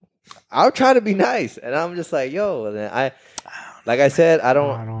 I'll try to be nice. And I'm just like, yo. And then like I said, I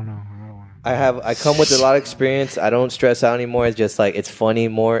don't know. I come with a lot of experience. I don't stress out anymore. It's just like, it's funny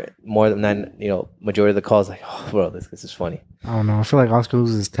more than that, majority of the calls like, oh, bro, this is funny. I don't know. I feel like Oscar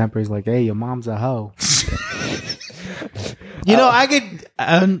loses his temper. He's like, hey, your mom's a hoe. I could.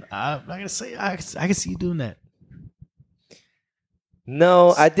 I'm not gonna say. I can see you doing that.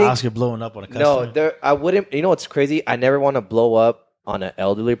 No, I think Oscar blowing up on a customer. No, I wouldn't. You know what's crazy? I never want to blow up on an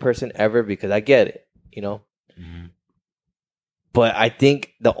elderly person ever because I get it. Mm-hmm. But I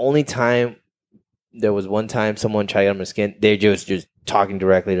think the only time there was one time someone tried to get on my skin, they're just talking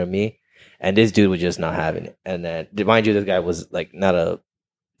directly to me, and this dude was just not having it. And then, mind you, this guy was like not a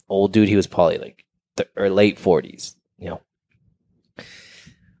old dude; he was probably like late 40s.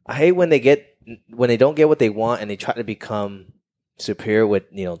 I hate when they don't get what they want and they try to become superior with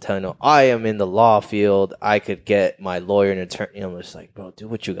telling them I am in the law field. I could get my lawyer and attorney. I'm just like, bro, do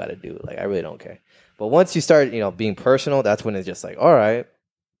what you got to do. Like, I really don't care. But once you start, being personal, that's when it's just like, all right,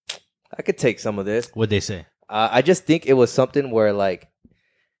 I could take some of this. What'd they say? I just think it was something where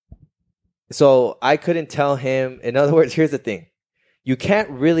so I couldn't tell him. In other words, here's the thing. You can't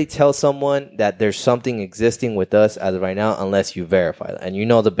really tell someone that there's something existing with us as of right now unless you verify that. And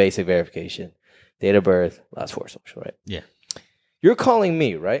the basic verification. Date of birth, last four social, right? Yeah. You're calling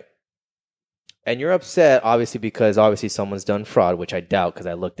me, right? And you're upset, obviously, because someone's done fraud, which I doubt because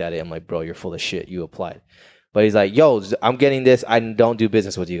I looked at it. I'm like, bro, you're full of shit. You applied. But he's like, yo, I'm getting this. I don't do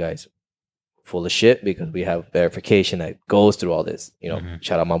business with you guys. Full of shit because we have verification that goes through all this.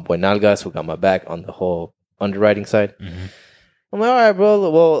 Shout out my boy Nalgas who got my back on the whole underwriting side. Mm-hmm. I'm like, all right, bro.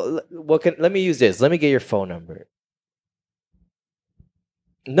 Well, let me use this. Let me get your phone number.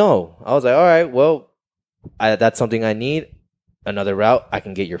 No. I was like, all right, well, that's something I need. Another route, I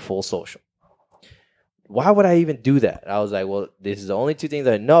can get your full social. Why would I even do that? I was like, well, this is the only two things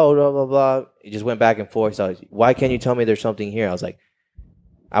I know, blah, blah, blah. It just went back and forth. So I was like, why can't you tell me there's something here? I was like,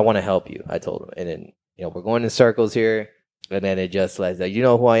 I want to help you. I told him. And then, we're going in circles here. And then it just like, you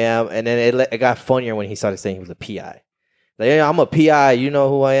know who I am? And then it got funnier when he started saying he was a PI. Like, yeah, I'm a PI. You know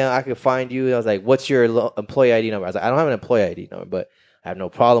who I am. I can find you. And I was like, what's your employee ID number? I was like, I don't have an employee ID number, but I have no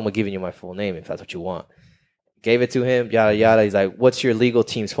problem with giving you my full name if that's what you want. Gave it to him, yada, yada. He's like, what's your legal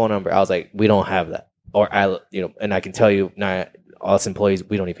team's phone number? I was like, we don't have that. Or and I can tell you, nah, us employees,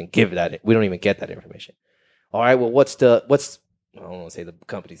 we don't even give that. We don't even get that information. All right, well, what's I don't want to say the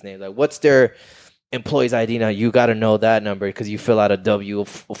company's name. Like, what's their employee's ID now? You got to know that number because you fill out a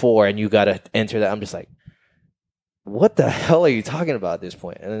W-4 and you got to enter that. I'm just like, what the hell are you talking about at this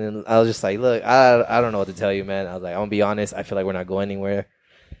point? And then I was just like, look, I don't know what to tell you, man. I was like, I'm going to be honest. I feel like we're not going anywhere.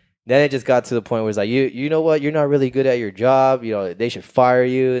 Then it just got to the point where it's like, you know what? You're not really good at your job. They should fire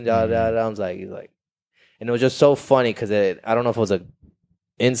you. And da, da, da. I was like, and it was just so funny because I don't know if it was a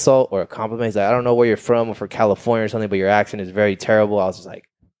insult or a compliment. He's like, I don't know where you're from or from California or something, but your accent is very terrible. I was just like,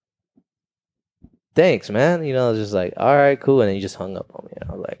 thanks, man. I was just like, all right, cool. And then he just hung up on me.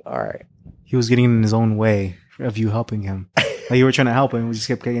 And I was like, all right. He was getting in his own way of you helping him. Like you were trying to help him, we just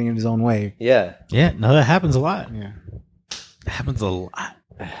kept getting in his own way. Yeah. Yeah. No, that happens a lot. Yeah. It happens a lot.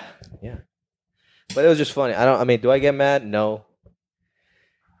 Yeah. But it was just funny. Do I get mad? No.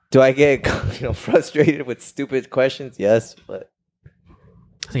 Do I get frustrated with stupid questions? Yes, but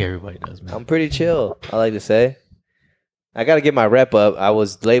I think everybody does, man. I'm pretty chill, I like to say. I got to get my rep up. I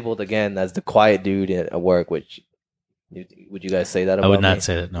was labeled again as the quiet dude at work, which would you guys say that about me? I would not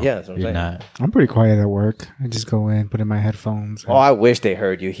say that, no. Yeah, that's what I'm saying. Not. I'm pretty quiet at work. I just go in, put in my headphones. Oh, I wish they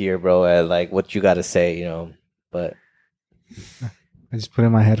heard you here, bro, like what you got to say, but I just put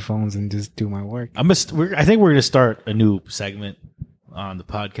in my headphones and just do my work. I think we're going to start a new segment on the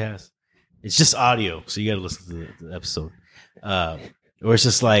podcast. It's just audio, so you got to listen to the episode. Or it's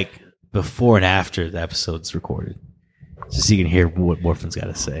just like before and after the episode's recorded. Just so you can hear what Morphin's got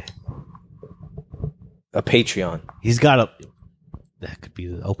to say. A Patreon. He's got that could be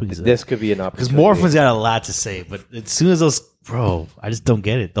the opening. This could be an opportunity. Because Morphin's got a lot to say, but as soon as I just don't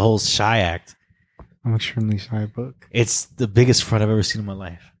get it. The whole shy act. I'm extremely shy book. It's the biggest front I've ever seen in my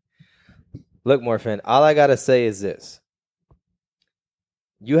life. Look, Morphin, all I got to say is this.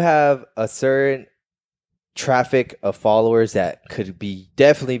 You have a certain traffic of followers that could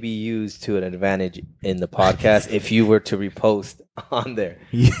definitely be used to an advantage in the podcast if you were to repost on there.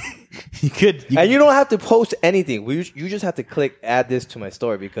 You could. And you don't have to post anything. You just have to click add this to my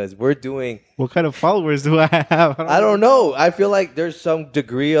story because we're doing. What kind of followers do I have? I don't know. I feel like there's some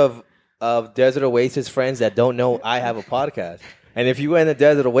degree of Desert Oasis friends that don't know I have a podcast. And if you were in the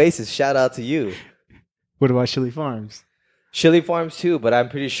Desert Oasis, shout out to you. What about Chili Farms? Chili Farms too, but I'm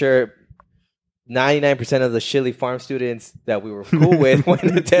pretty sure 99% of the Chili Farm students that we were cool with went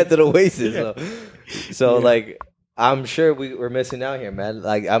to Desert Oasis. So like, I'm sure we're missing out here, man.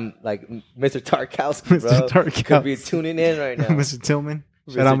 Like, I'm like Mr. Tarkowski, bro. Mr. Tarkowski. Could be tuning in right now. Mr. Tillman.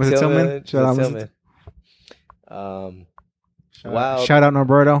 Shout out Mr. Tillman. Shout out Mr. Tillman. Wow. Shout out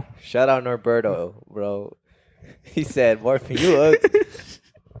Norberto. Shout out Norberto, bro. He said, Morphin, you ugly.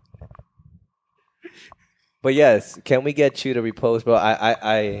 But yes, can we get you to repost, bro?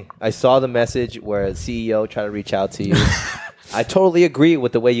 I saw the message where a CEO tried to reach out to you. I totally agree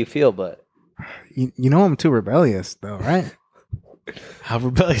with the way you feel, but you know I'm too rebellious, though, right? How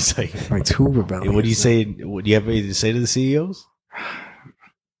rebellious are you? Like too rebellious. What do you say? What do you have anything to say to the CEOs?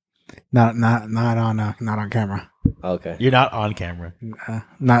 Not on camera. okay. You're not on camera.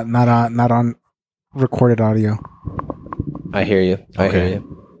 Not on recorded audio. I hear you. I hear Okay.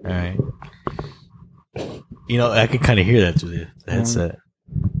 you. All right. You know, I can kind of hear that through the headset.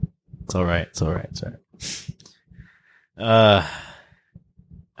 It's all right. It's all right. It's all right.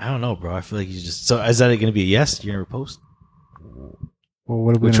 I don't know, bro. I feel like you just. So is that going to be a yes? You're going to repost? Well,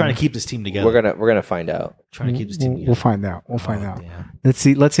 what are we We're gonna- trying to keep this team together. We're gonna find out. trying to keep this team together. We'll find out. We'll find out. Damn. Let's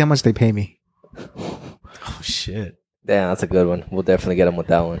see how much they pay me. Oh shit. Damn, that's a good one. We'll definitely get him with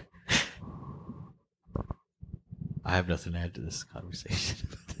that one. I have nothing to add to this conversation.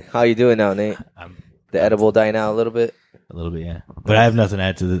 How you doing now, Nate? I'm The edible dying out a little bit? a little bit, yeah. But I have nothing to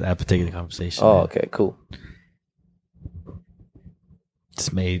add to that particular conversation. Oh, man. okay, cool.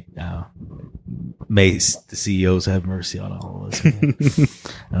 It's made may the CEOs have mercy on all of us. Man.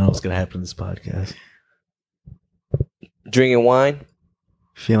 I don't know what's gonna happen in this podcast. Drinking wine?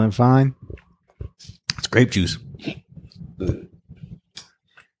 Feeling fine. It's grape juice.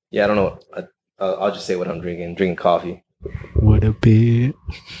 Yeah, I don't know. I'll just say what I'm drinking. Drinking coffee. What a bit.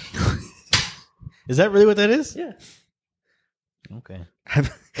 Is that really what that is? Yeah. Okay.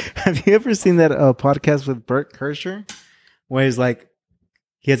 Have you ever seen that podcast with Bert Kreischer, where he's like,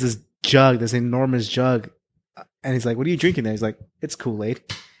 he has this jug, this enormous jug, and he's like, "What are you drinking there?" He's like, "It's Kool-Aid."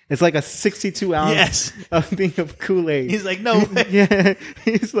 It's like a 62 ounce Yes. of thing of Kool-Aid. He's like, no way. Yeah,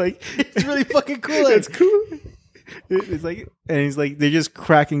 he's like, It's really fucking Kool-Aid. It's cool. It's like, and he's like, they're just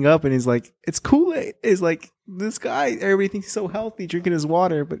cracking up, and he's like, "It's Kool-Aid." It's like, this guy, everybody thinks he's so healthy drinking his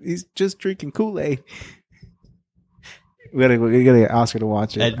water, but he's just drinking Kool-Aid. We gotta get Oscar to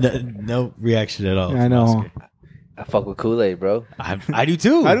watch it. No reaction at all. I know. Oscar. I fuck with Kool-Aid, bro. I do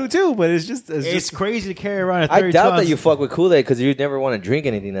too. I do too, but it's just It's crazy to carry around a 30 I doubt that ounce- you fuck with Kool-Aid because you never want to drink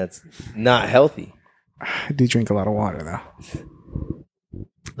anything that's not healthy. I do drink a lot of water though.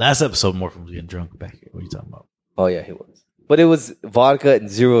 Last episode, Morphin was getting drunk back here. What are you talking about? Oh yeah, he was. But it was vodka and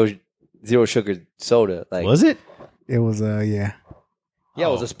zero sugar soda. Like, Was it? It was yeah. yeah,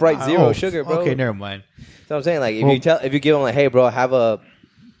 it was a Sprite zero Oh, sugar, bro. Okay, never mind. So I'm saying, like, Well- if you give him like, hey, bro, have a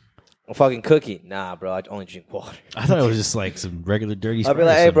fucking cookie. Nah, bro, I only drink water. I thought it was just like some regular dirty. I'll be Sprite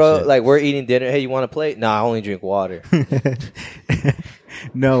like, or hey, some bro, shit. like we're eating dinner. Hey, you want a plate? Nah, I only drink water.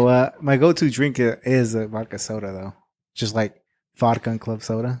 No, my go-to drink is a vodka soda though. Just like vodka and club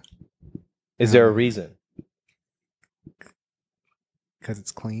soda Is there a reason? because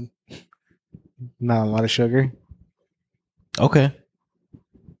it's clean. Not a lot of sugar. Okay.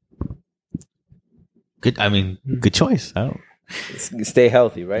 Good. I mean, good choice. I don't. Stay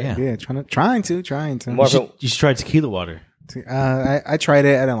healthy, right? Yeah. Yeah, trying to. More of a- You should try tequila water. I tried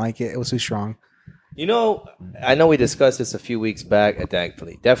it. I didn't like it. It was too strong. You know, I know we discussed this a few weeks back.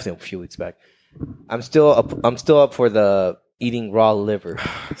 Definitely a few weeks back. I'm still up for the eating raw liver,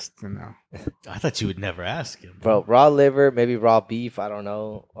 No. I thought you would never ask him, bro. Raw liver, maybe raw beef. I don't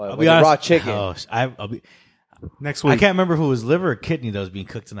know. Or I'll was be it honest. raw chicken. Oh, I'll be. Next I week. can't remember if it was liver or kidney that was being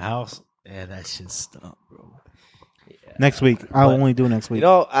cooked in the house. And that shit stunk, bro. Next week. I'll But- only do next week. You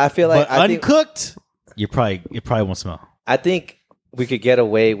know, I feel like But uncooked, it probably won't smell. I think we could get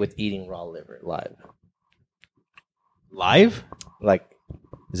away with eating raw liver live. Live? Like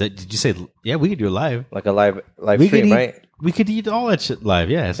Is that? Did you say? Yeah, we could do it live. a live We could stream, eat. right? We could eat all that shit live.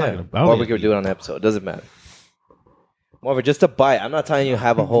 Yeah, it's Yeah. not gonna. Or we could do it on an episode. It doesn't matter. Moreover, just a bite. I'm not telling you to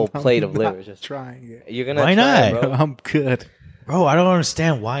have a whole plate of liver. Just trying it. you're gonna Why try it, not? bro. I'm good. Bro, I don't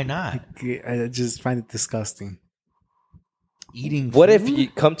understand why not I just find it disgusting. eating. What if food? you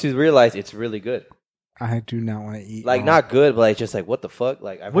come to realize it's really good? I do not want to eat. Like not good, but like just like what the fuck?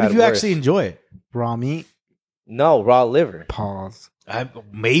 Like What if you actually enjoy it? raw meat? No, raw liver. Pause.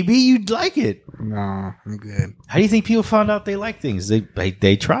 Maybe you'd like it. No, I'm good. How do you think people found out they like things?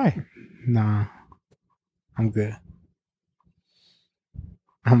 They try. Nah, I'm good.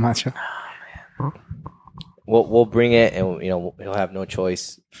 I'm not sure. We'll bring it, and he'll have no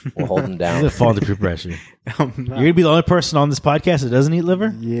choice. We'll hold him You're down. gonna fall under peer pressure. I'm You're not. gonna be the only person on this podcast that doesn't eat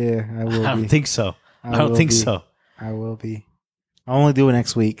liver. Yeah, I will I be. don't think so. I don't will think be. so. I will be. I'll only do it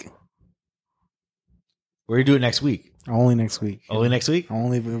next week. We're gonna do it next week. Only next week. Only next week.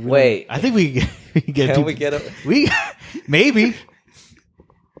 Only. Wait, I think we can get. can we get him? We maybe.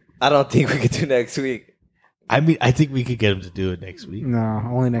 I don't think we could do next week. I mean, I think we could get him to do it next week. No,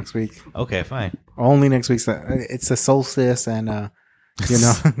 only next week. Okay, fine. Only next week. It's a solstice, and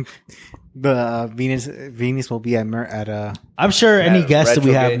the Venus will be at I'm sure any Yeah, guests that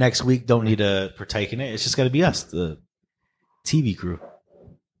we have retrograde. next week don't need to partake in it. It's just got to be us, the TV crew.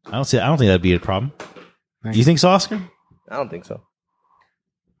 I don't think that'd be a problem. Do you think so, Oscar? I don't think so.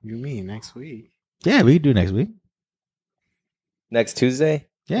 You mean next week? Yeah, we could do it next week. Next Tuesday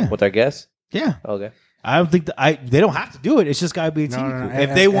Yeah, with our guests. yeah. Okay. I don't think they don't have to do it. It's just got to be a TV No. crew.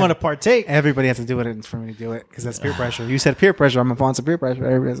 If they want to partake Everybody has to do it for me to do it because that's peer pressure. You said peer pressure. I'm gonna fall into peer pressure.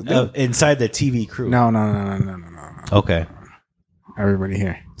 Everybody has to do it. inside the TV crew. No. Okay. Everybody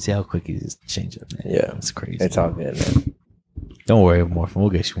here. See how quick you just change up, man. Yeah. It's crazy. It's all good, man. Don't worry, Morphin.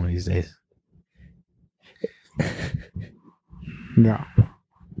 We'll get you one of these days. No.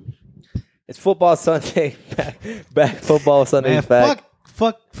 It's football Sunday. back football Sunday Man, back.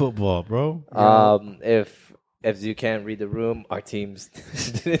 fuck football, bro. If you can't read the room, our teams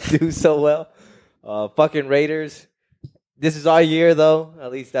didn't do so well. Fucking Raiders. This is our year, though.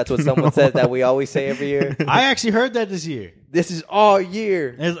 At least that's what someone says that we always say every year. I actually heard that this year. This is our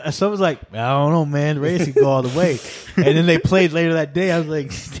year. And someone's like, I don't know, man. The Raiders can go all the way. And then they played later that day. I was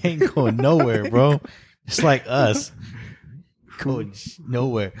like, they ain't going nowhere, bro. It's like us. Going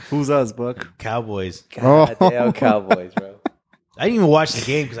nowhere. Who's us, Buck? Cowboys. God damn Cowboys, bro. I didn't even watch the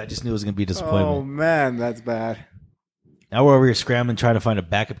game because I just knew it was going to be a disappointment. Oh man, that's bad. Now we're over here scrambling trying to find a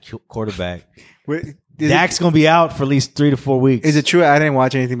backup quarterback. Wait, Dak's going to be out for at least 3 to 4 weeks. Is it true? I didn't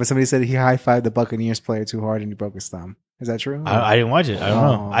watch anything, but somebody said he high-fived the Buccaneers player too hard and he broke his thumb. Is that true? I didn't watch it. I don't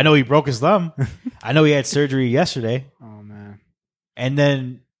know. Oh. I know he broke his thumb. I know he had surgery yesterday. Oh man. And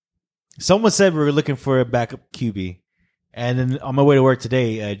then someone said we were looking for a backup QB. And then on my way to work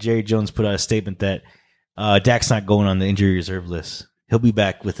today, Jerry Jones put out a statement that Dak's not going on the injury reserve list. He'll be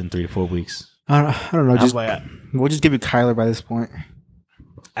back within 3 to 4 weeks. I don't know. I was Just like, we'll just give you Kyler by this point.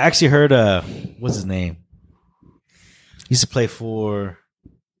 I actually heard, what's his name? He used to play for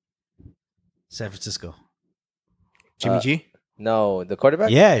San Francisco. Jimmy G. No, the quarterback?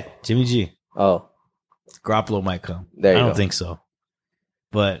 Yeah, Jimmy G. Oh, Garoppolo might come. There you I don't go. think so.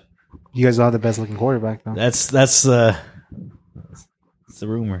 But You guys are the best looking quarterback though. that's the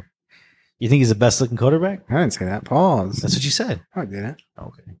rumor. You think he's the best looking quarterback? I didn't say that. Pause. That's what you said. I didn't.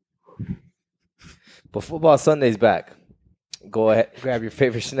 Okay. but football Sunday's back. Go ahead, grab your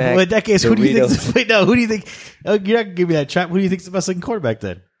favorite snack. Well, in that case, who do you Doritos. think? Wait, no. Who do you think? Oh, you're not gonna give me that trap. Who do you think's the best looking quarterback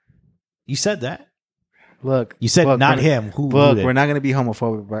then? You said that. Look, You said look, not we're- him. Who? Look, then? we're not going to be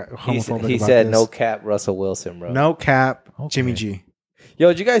homophobic. He Homophobic about said this. no cap Russell Wilson, bro. No cap. Okay. Jimmy G. Yo,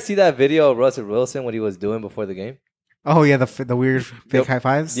 did you guys see that video of Russell Wilson what he was doing before the game? Oh yeah, the weird fake Yep. high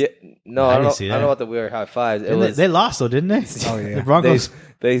fives. Yeah, no, I I didn't don't see know. I don't that. know about the weird high fives. It Didn't was they lost though, didn't they? Oh yeah. The Broncos.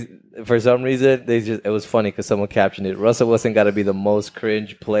 they for some reason it was funny because someone captioned it. Russell Wilson got to be the most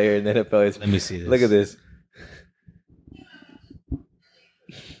cringe player in the NFL. Let me see this. Look at this.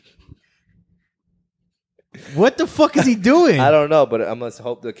 What the fuck is he doing? I don't know, but I must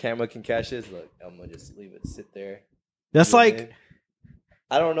hope the camera can catch this. Look, I'm gonna just leave it sit there. That's like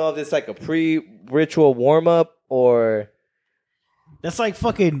I don't know if it's like a pre-ritual warm up or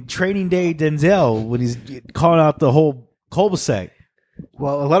fucking training day Denzel when he's calling out the whole cul-de-sac.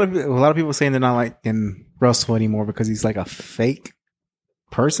 Well, a lot of people saying they're not liking Russell anymore because he's like a fake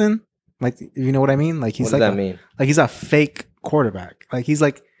person. Like, you know what I mean? Like he's what does like that mean? like he's a fake quarterback. Like he's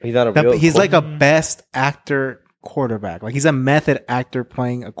like He's not a real. he's like a best actor quarterback. Like he's a method actor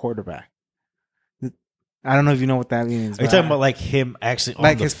playing a quarterback. I don't know if you know what that means. Are you but- talking about like him actually on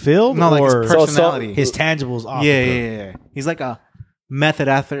like the his field No, like or his personality. his tangibles off yeah, the yeah, field? yeah. He's like a method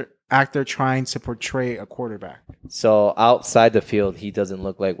actor actor trying to portray a quarterback. So outside the field, he doesn't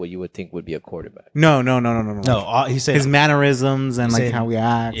look like what you would think would be a quarterback. No. No, he said His mannerisms and like said- how he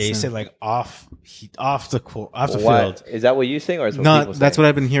acts. Yeah, he and- said like off the Why? field. Is that what you think, or is what no, people that's saying? what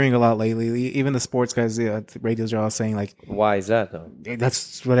I've been hearing a lot lately. Even the sports guys, the radios are all saying like Why is that though?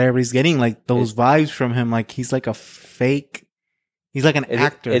 that's what everybody's getting. Like those vibes from him. Like he's like a fake. He's like an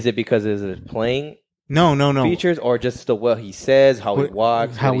actor. Is it because of his playing No. features, or just the what he says, how he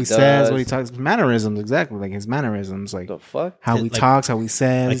walks, how what he he says, does? what he talks, mannerisms exactly. Like his mannerisms, like The fuck? how he Like- talks, how he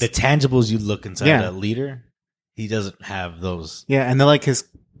says. Like the tangibles you look inside Yeah. a leader, he doesn't have those. Yeah, and then like his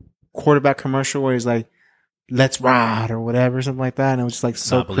quarterback commercial where he's like, "Let's ride" or whatever, something like that, and it was just like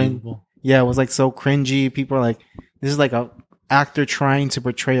so Not cringe. believable. Yeah, it was like so cringy. People are like, "This is like a actor trying to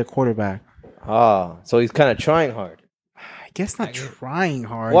portray a quarterback." Ah, so he's kind of trying hard. I guess not trying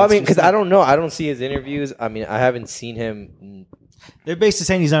hard. Well, I It's mean, just because like- I don't know. I don't see his interviews. I mean, I haven't seen him. They're basically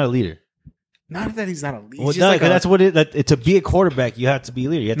saying he's not a leader. not that he's not a lead. Well, He's just no, like 'cause a- that's what it. That, to be a quarterback, you have to be a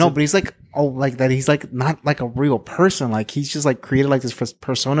leader. You have no, to, but he's like like that. He's like not like a real person. Like he's just like created like this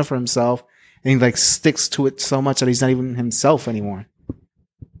persona for himself, and he like sticks to it so much that he's not even himself anymore.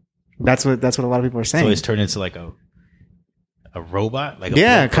 That's what a lot of people are saying. so he's turned into like a robot, like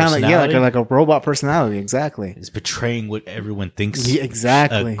yeah, a kind of like personality. like a robot personality. Exactly. It's betraying what everyone thinks Yeah,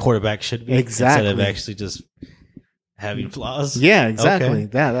 exactly. a quarterback should be. Exactly. Instead of actually just having flaws. Yeah, exactly. Okay.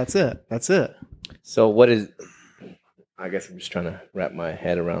 Yeah, that's it. That's it. So what is? I guess I'm just trying to wrap my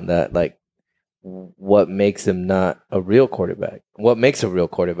head around that. Like, what makes him not a real quarterback? What makes a real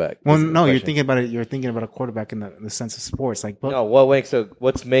quarterback? Well, is the no, you're question. thinking about it. You're thinking about a quarterback in the sense of sports. Like, but No, what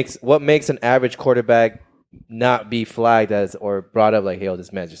makes an average quarterback not be flagged as or brought up like, hey, yo,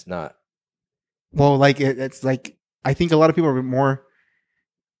 this man's just not. well, like it's like I think a lot of people are more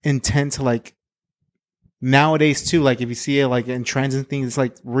intent to like nowadays too. Like if you see it like in trends and things, it's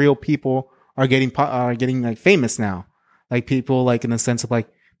like real people are getting like famous now. Like people like in the sense of like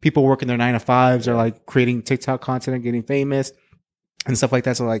people working their 9-to-5s or like creating TikTok content and getting famous and stuff like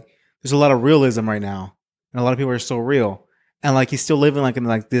that. So like there's a lot of realism right now, and a lot of people are so real. And like he's still living like in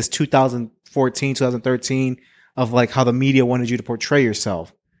like this 2014, 2013 of like how the media wanted you to portray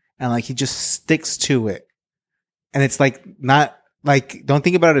yourself. And like he just sticks to it. And it's like not like, don't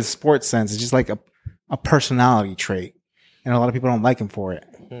think about it as sports sense. It's just like a personality trait. And a lot of people don't like him for it.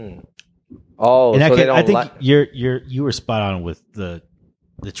 Oh, And so they I don't think like. you were spot on with the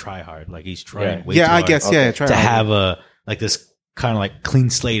try hard. Like he's trying Yeah. way Yeah, too I hard guess. Okay. Yeah. Try to hard. have a like this kind of like clean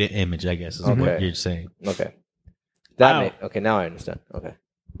slate image, I guess is what Okay. you're saying. Okay. Wow. Okay, now I understand. Okay.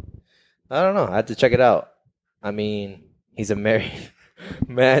 I don't know. I have to check it out. I mean, he's a married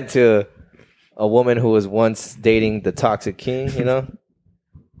man to a woman who was once dating the toxic king, you know?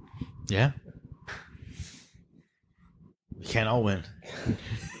 Yeah. We can't all win.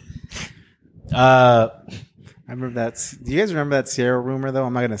 I remember that. Do you guys remember that Sierra rumor though?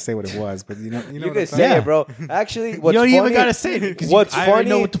 I'm not going to say what it was, but you know You what can I'm say saying? Yeah. it, bro. Actually, You what's don't funny, even gotta say it. 'cause What's I already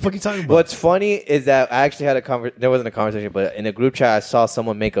know funny- what the fuck you're talking about. What's funny is that I actually had a conversation. There wasn't a conversation, but in a group chat, I saw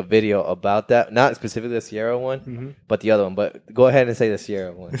someone make a video about that. Not specifically the Sierra one, but the other one. But go ahead and say the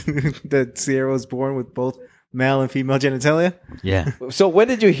Sierra one. That Sierra was born with both male and female genitalia. Yeah. So when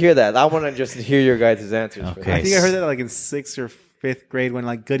did you hear that? I want to just hear your guys' answers. for Okay. I that. think I heard that like in 6th or 5th grade when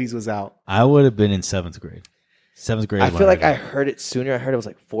like Goodies was out. I would have been in 7th grade. 7th grade. I when feel like I heard heard it sooner. I heard it was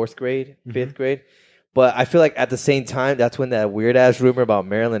like 4th grade, 5th grade. But I feel like at the same time, that's when that weird ass rumor about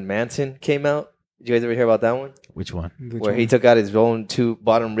Marilyn Manson came out. Did you guys ever hear about that one? it. Which one? Where he took out his own 2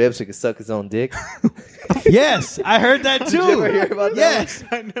 bottom ribs so he could suck his own dick. Yes, I heard that too. Did you ever hear about that? Yes.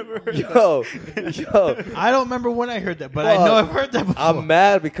 I never heard Yo, I don't remember when I heard that, but Fuck. I know I've heard that before. I'm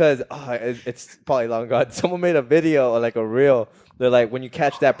mad because it's probably long gone. Someone made a video or like a reel. They're like, when you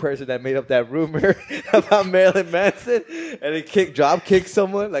catch that person that made up that rumor about Marilyn Manson and he drop kick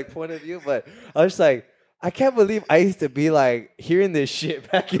someone, like point of view. But I was just like, I can't believe I used to be like hearing this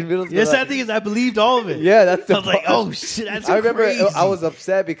shit back in middle school. The sad Like, thing is, I believed all of it. yeah, that's the I was like, problem. oh shit, that's I remember crazy. I was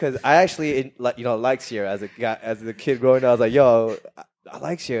upset because I actually like Sierra as a guy, as a kid growing up. I was like, yo, I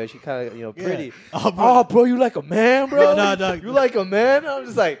like Sierra. She kind of pretty. Oh, Bro, you like a man, bro? No. You like a man? I was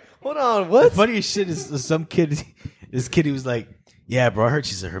just like, hold on, what? The funniest shit is some kid. This kid, he was like, "Yeah, bro, I heard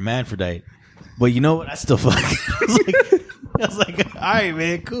she's a hermaphrodite, but you know what? I still fuck." I was like, "All right,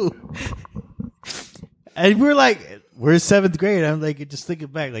 man, cool." And we're like, we're 7th grade. I'm like, just thinking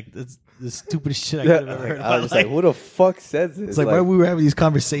back, like that's the stupidest shit I could have ever heard. I was just like, who the fuck says this? It's like, why we were having these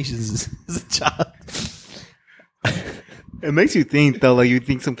conversations as a child. It makes you think though, like you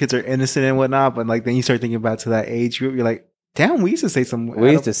think some kids are innocent and whatnot, but like then you start thinking about to that age group, you're like, damn, we used to say some.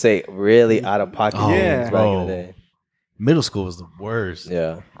 we used to say really out of pocket Yeah. things back in Bro. the day. Middle school was the worst.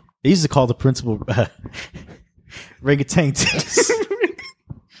 Yeah. They used to call the principal orangutan titties.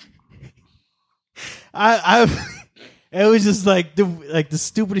 It was just like the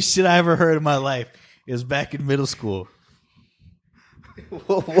stupidest shit I ever heard in my life. It was back in middle school.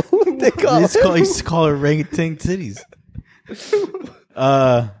 What would they call it? They used to call her orangutan titties.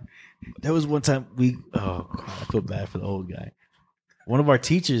 There was one time God, I feel bad for the old guy. One of our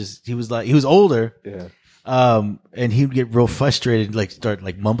teachers, he was older. Yeah. And he'd get real frustrated and like start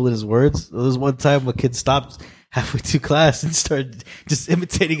like mumbling his words. There was one time a kid stopped halfway through class and started just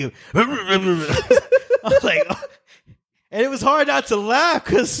imitating him. I was like, oh. And it was hard not to laugh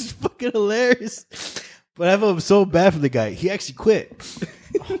because it's fucking hilarious. But I felt so bad for the guy. He actually quit.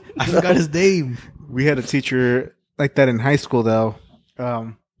 I forgot his name. We had a teacher like that in high school, though.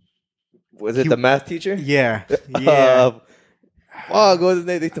 Was it the math teacher? Yeah. Yeah. Fuck, what was his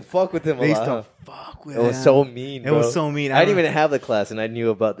name? They used to fuck with him a They used lot. to fuck with It was him. so mean, bro. It was so mean. I didn't even have the class, and I knew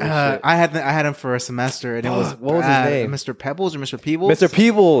about this shit. I had him for a semester, and it was What was his name? Mr. Pebbles or Mr. Peebles? Mr.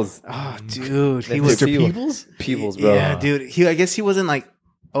 Peebles. Oh, dude, he Mr. was Peebles? Peebles, bro. Yeah, dude. I guess he wasn't like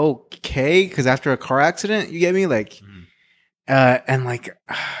okay because after a car accident, you get me, like, and like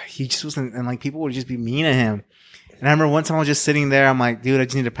he just wasn't, and like people would just be mean to him. And I remember one time I was just sitting there, I'm like, dude, I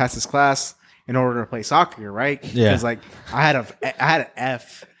just need to pass this class in order to play soccer, right? Yeah. Because like I had an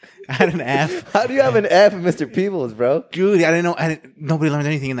F. I had an F. How do you have an F in Mr. Peebles, bro? Dude, I didn't know. Nobody learned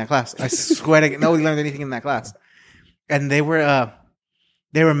anything in that class. I swear to God, nobody learned anything in that class. And they were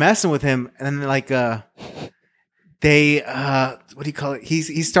messing with him, and then like they what do you call it? He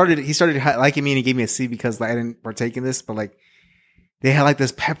started liking me, and he gave me a C because like, I didn't partake in this, but like they had like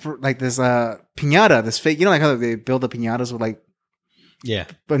this piñata, this fake, you know, like how they build the piñatas with like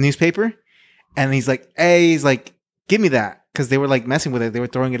a newspaper, and he's like, give me that. Because they were like messing with it. They were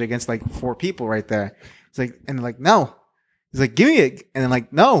throwing it against like 4 people right there. It's like, and they're like, no. He's like, give me it. And then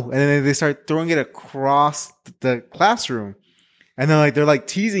like, no. And then they start throwing it across the classroom. And then like, they're like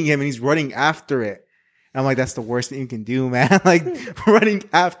teasing him and he's running after it. And I'm like, that's the worst thing you can do, man. Like running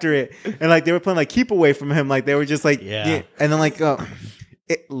after it. And like, they were playing like keep away from him. Like they were just like, yeah. And then like,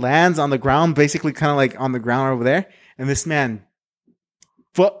 it lands on the ground, basically kind of like on the ground over there. And this man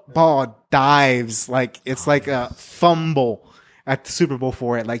football dives like it's like a fumble at the Super Bowl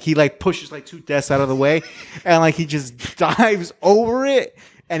for it. Like he like pushes like 2 desks out of the way and like he just dives over it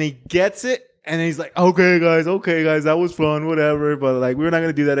and he gets it and he's like, okay guys, that was fun, whatever, but like we're not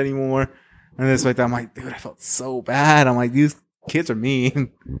gonna do that anymore. And this like that, I'm like, dude, I felt so bad. I'm like, these kids are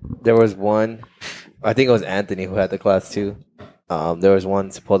mean. There was one, I think it was Anthony who had the class too. There was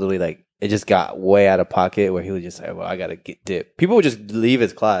one supposedly like it just got way out of pocket where he was just like, well, I gotta get dip. People would just leave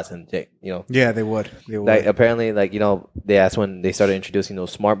his class and, you know. Yeah, they would. Like, apparently, like, you know, that's when they started introducing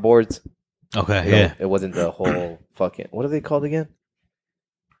those smart boards. Okay, You know, it wasn't the whole fucking, what are they called again?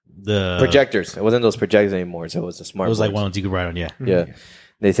 The Projectors. It wasn't those projectors anymore, so it was the smart It was like boards. one you could write on, yeah. Yeah.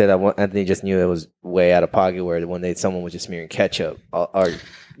 They said that Anthony just knew it was way out of pocket where when someone was just smearing ketchup or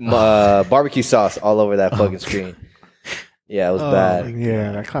barbecue sauce all over that fucking screen. Yeah, it was bad.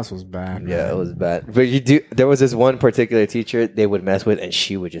 Yeah, that class was bad. Yeah, it was bad. But there was this one particular teacher they would mess with, and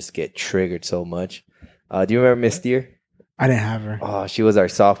she would just get triggered so much. Do you remember Miss Steer? I didn't have her. Oh, she was our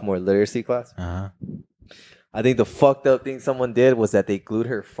sophomore literacy class. Uh-huh. I think the fucked up thing someone did was that they glued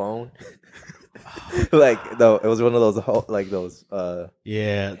her phone. Like, no, it was one of those like those. The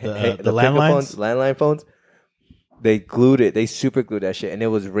landlines, landline phones. They glued it. They super glued that shit, and it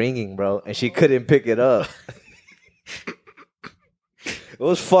was ringing, bro. And she couldn't pick it up. It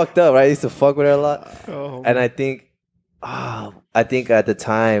was fucked up, right? I used to fuck with her a lot. Oh. And I think at the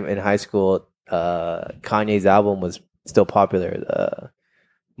time in high school, Kanye's album was still popular.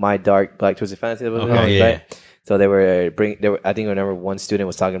 My Dark Black Twisted Fantasy. Right? So they were I think I remember one student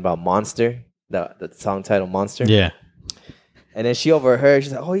was talking about Monster, the song title Monster. Yeah. And then she overheard.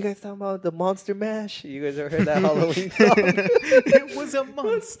 She's like, "Oh, you guys talking about the Monster Mash? You guys ever heard that Halloween song?" It was a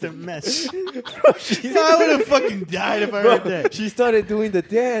monster mash. I would have fucking died if I heard that. She started doing the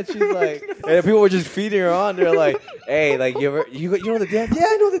dance. She's like, and people were just feeding her on. They're like, "Hey, like you know the dance? Yeah,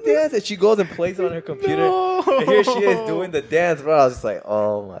 I know the dance." And she goes and plays it on her computer. No. And here she is doing the dance, bro. I was just like,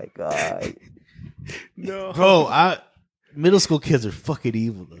 "Oh my god, No, Bro, middle school kids are fucking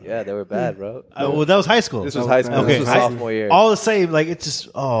evil, though. yeah, they were bad, bro." Well, that was high school. This was high school. Okay, This was sophomore year. All the same, like it's just,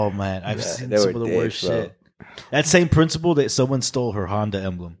 oh man, I've Yeah, seen they some were of the dicks, worst bro. shit. That same principal that someone stole her Honda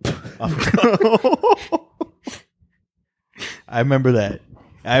emblem. I remember that.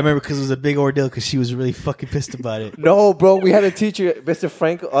 I remember because it was a big ordeal because she was really fucking pissed about it. No, bro, we had a teacher, Mr.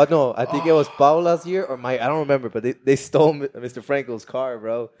 Franco. Oh no, I think it was Paula's year or I don't remember, but they stole Mr. Franco's car,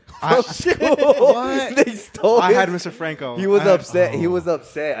 bro. From school. What? They stole. I it. had Mr. Franco. He was upset. Oh. He was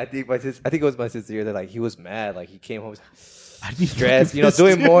upset. I think it was my sister year that like he was mad. Like he came home I'd be stressed. fucking You know,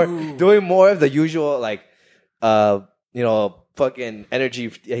 pissed, doing more of the usual like, fucking energy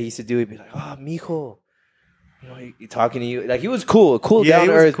he used to do. He'd be like, "Oh, mijo." You know, he talking to you like he was cool Yeah, down he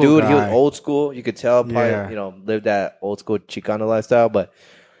to was a earth cool dude. He was guy. old school. You could tell, probably, Yeah. lived that old school Chicano lifestyle. But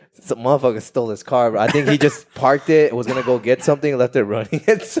some motherfucker stole his car, bro. I think he just parked it, was gonna go get something, left it running,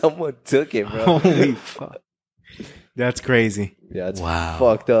 and someone took it, bro. Holy fuck. That's crazy. Yeah, it's Wow.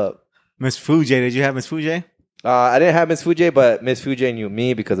 fucked up. Miss Fuje, did you have Miss Fuje? I didn't have Miss Fuje, but Miss Fuje knew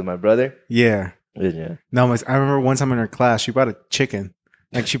me because of my brother. Yeah. Yeah, No, I remember one time in her class, she brought a chicken.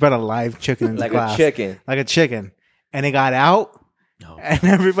 Like, she brought a live chicken into like class. a chicken. Like a chicken. And it got out. No. And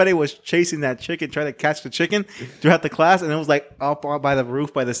everybody was chasing that chicken, trying to catch the chicken throughout the class. And it was like up by the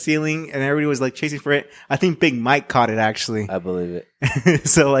roof, by the ceiling. And everybody was like chasing for it. I think Big Mike caught it, actually. I believe it.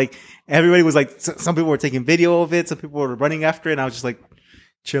 So, like, everybody was like, some people were taking video of it. Some people were running after it. And I was just like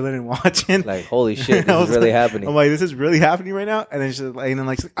chilling and watching. Like, holy shit, I this was is really like- happening. I'm like, this is really happening right now. And then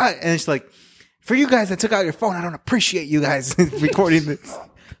she's like, for you guys that took out your phone, I don't appreciate you guys recording this.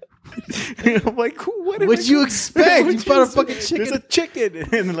 And I'm like, What'd you expect? You brought a fucking chicken. There's a chicken. And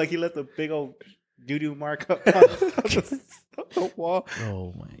then like he left a big old doo-doo mark up on the wall.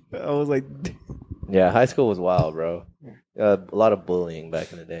 Oh my! I was like, Yeah, high school was wild, bro. A lot of bullying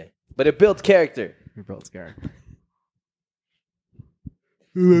back in the day, but it built character. you're both scared.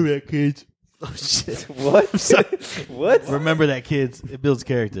 Remember that, kids? Oh shit! What? What? Remember that, kids? It builds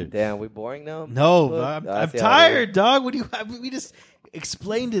character. Damn, we boring now? No, Look, I'm I see how it tired, dog. What do you? We just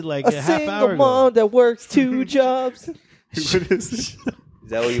explained it like A a half single hour ago. mom that works 2 jobs. Is What is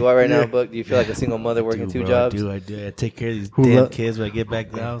that where you are right now, Yeah. Buck? Do you feel like a single mother working Dude, 2 bro, jobs? I do. I take care of these Who damn lo- kids when I get back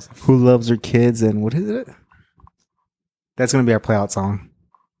to the house. Who loves their kids and what is it? That's gonna be our playout song.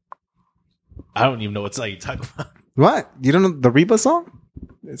 I don't even know what song you talking about. What? You don't know the Reba song?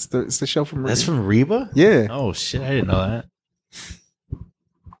 It's the show from Reba. That's from Reba. Yeah. Oh shit! I didn't know that.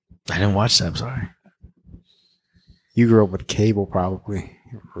 I didn't watch that. I'm sorry. You grew up with cable, probably.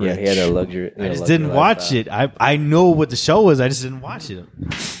 Yeah, he had a luxury. I just didn't watch it. I know what the show was. I just didn't watch it.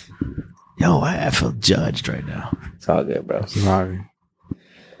 Yo, I feel judged right now. It's all good, bro. Sorry.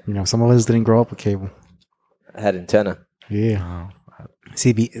 You know, some of us didn't grow up with cable. I had antenna. Yeah.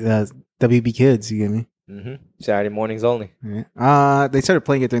 WB Kids, you get me? Saturday mornings only. Yeah. They started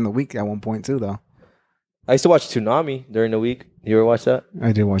playing it during the week at one point too, though. I used to watch Toonami during the week. You ever watch that?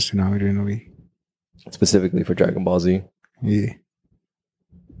 I did watch Toonami during the week. Specifically for Dragon Ball Z. Yeah.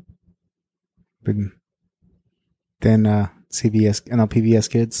 But then PBS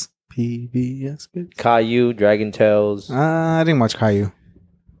Kids. PBS Kids? Caillou, Dragon Tales. I didn't watch Caillou.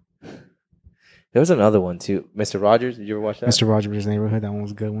 There was another one too. Mr. Rogers. Did you ever watch that? Mr. Rogers' Neighborhood. That one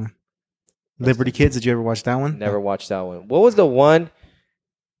was a good one. Liberty Kids. Did you ever watch that one? Never watched that one. What was the one?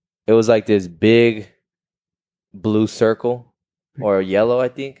 It was like this big blue circle or yellow, I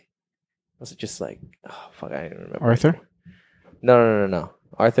think. Was it just like, oh fuck, I don't even remember. Arthur? No.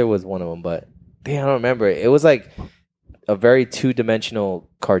 Arthur was one of them, but damn, I don't remember. It was like a very 2-dimensional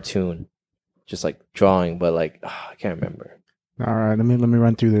cartoon, just like drawing, but like I can't remember. All right, let me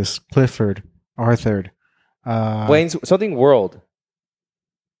run through this. Clifford, Arthur, Wayne's something World.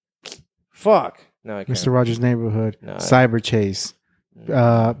 Fuck. No, I can't. Mr. Rogers' Neighborhood, No, Cyber Chase,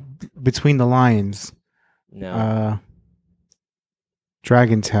 Between the Lions, No,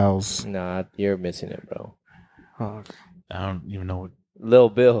 Dragon Tales. nah, you're missing it, bro. Oh, I don't even know what. Lil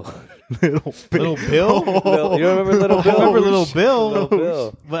Bill. Little Little Bill? You don't remember Little Bill? I remember Little Bill. Little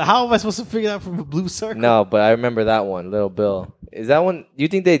Bill. But how am I supposed to figure that from a blue circle? No, but I remember that one, Little Bill. Is that one? Do you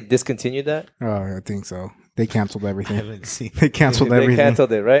think they discontinued that? Oh, I think so. They canceled I everything. haven't seen. They canceled They everything.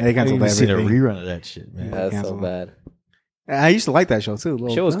 canceled it, right? They I haven't canceled even seen a everything. rerun of that shit, man. That's so canceled. bad. I used to like that show too.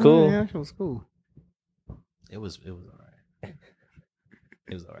 Show was cool. Yeah, show was cool. It was all right.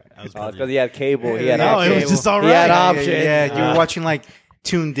 It was all right. I was Oh, it's because he had cable. He Yeah, had no, options. it was just all He had right. options. Yeah, you were watching like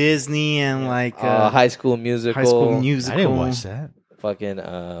Toon Disney and like High School Musical. High School Musical. I didn't watch that. Fucking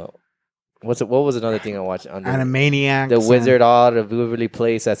what was another thing I watched? Animaniacs. The Wizard Odd of Waverly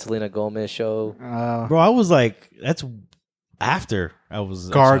Place, that Selena Gomez show. Bro, I was like, that's after I was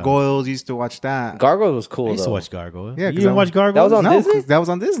a child. Gargoyles. Used to watch that. Gargoyle was cool I used though. to watch Gargoyle. Yeah, you 'cause didn't that watch was- Gargoyle? that was on No, Disney? 'cause that was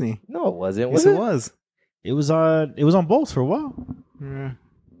on Disney. No, it wasn't. Yes, Was it it? was. It was on both for a while. Yeah.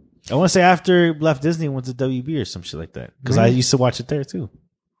 I want to say after it left Disney, went to WB or some shit like that. Because I Really? used to watch it there too.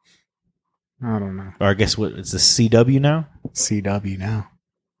 I don't know. Or I guess what it's the CW now. CW now.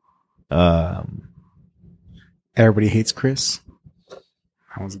 Everybody Hates Chris.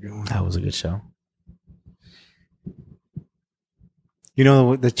 That was a good one. That was a good show. You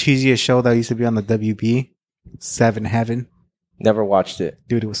know the cheesiest show that used to be on the WB? Seven Heaven. Never watched it.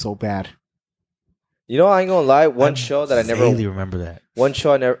 Dude, it was so bad. You know, I ain't gonna lie. One show that I never vaguely remember that. One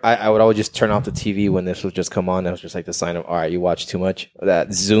show I would always just turn off the TV when this would just come on. That was just like the sign of, all right, you watch too much.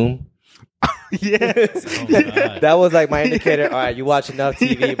 That Zoom. Yes. Oh, God. That was like my indicator. All right, you watch enough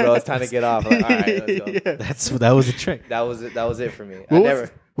TV, bro. It's time to get off. Like, all right, let's go. Yeah. That was the trick. That was it. That was it for me.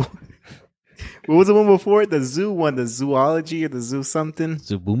 What was the one before it? The zoo one, the zoology or the zoo something?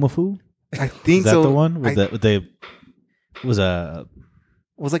 Zubumafu? I think Is that so. the one with it was a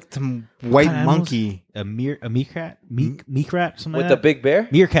It was like some white kind of animals? monkey. a meerkat, meerkat, something with like the that? big bear.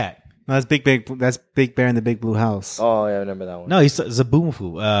 Meerkat. No, that's That's Big Bear in the Big Blue House. Oh yeah, I remember that one. No, he's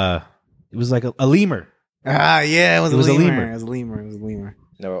Zubumafu. It was like a lemur. Yeah, it was a a lemur. lemur. It was a lemur.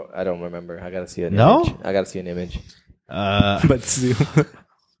 No, I don't remember. I gotta see an No? image. I gotta see an image. But zoo.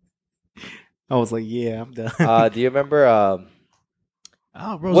 I was like, yeah, I'm done. Do you remember?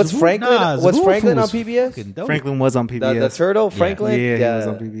 Oh, bro, What's Franklin? What's Zubumafu Franklin on was PBS? fucking dope. Franklin was on PBS. The turtle, Franklin. Yeah, he was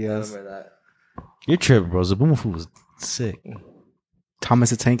on PBS. I remember that. You're tripping, bro. Zubumafu was sick. Thomas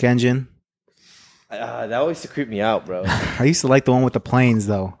the Tank Engine. That always used to creep me out, bro. I used to like the one with the planes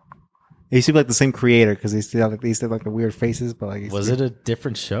though. It used to be like the same creator because they used to have like the weird faces, but like Was it a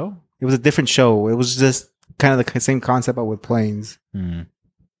different show? It was a different show. It was just kind of the same concept, but with planes. Hmm.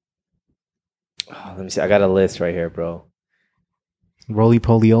 Oh, let me see. I got a list right here, bro. Roly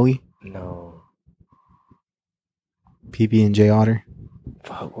Poly Oly, No. PB and J Otter.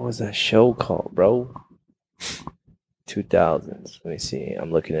 Fuck, what was that show called, bro? 2000s. Let me see.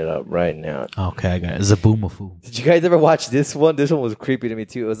 I'm looking it up right now. Okay, I got it. Zubumafu. Did you guys ever watch this one? This one was creepy to me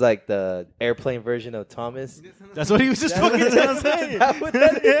too. It was like the airplane version of Thomas. That's what he was just fucking saying. Yeah.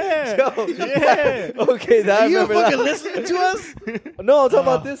 Okay, that I You remember fucking that. listening to us? No, I'm talking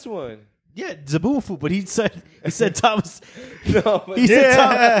about this one. Yeah, Zubumafu, but he said Thomas. No, but He said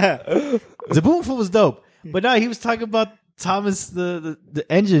Yeah. Thomas. Zubumafu was dope, but no, he was talking about Thomas the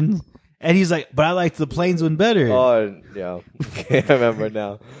engine, and he's like, but I liked the planes one better. Oh, yeah. Okay, I remember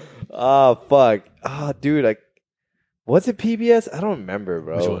now. Oh, fuck. Oh, dude. Was it PBS? I don't remember,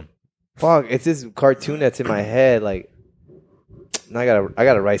 bro. Which one? Fuck, it's this cartoon that's in my head. Like, and I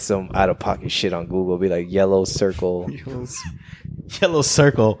gotta write some out of pocket shit on Google. Be like yellow circle. Yellow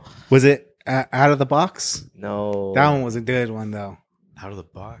Circle. Was it Out of the Box? No, That one was a good one though. Out of the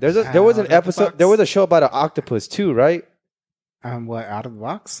box. there was Out an of the episode. Box? There was a show about an octopus too, right? What, Out of the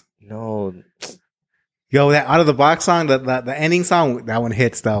Box? No, Yo, that Out of the Box song, the ending song, that one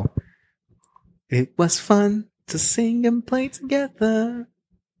hits though. It was fun to sing and play together.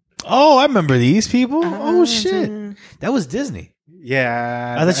 Oh, I remember these people. Oh shit, that was Disney.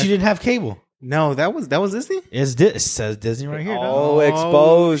 Yeah. I thought you didn't have cable. No, that was Disney? It says Disney right here. Oh, dog.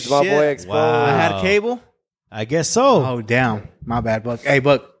 exposed, my shit. boy, exposed. Wow. I had cable? I guess so. Oh, damn. My bad, Buck. Hey,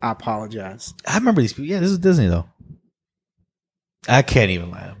 Buck, I apologize. I remember these people. Yeah, this is Disney though. I can't even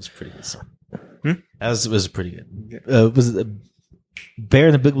lie. That was pretty good song. That was pretty good. Was it Bear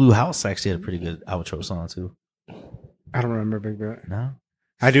in the Big Blue House actually had a pretty good outro song too. I don't remember Big Bear. No,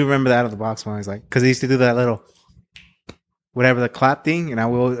 I do remember that Out of the Box one. I was like, because they used to do that little, whatever, the clap thing, and I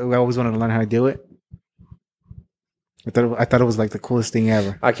always wanted to learn how to do it. I thought it was like the coolest thing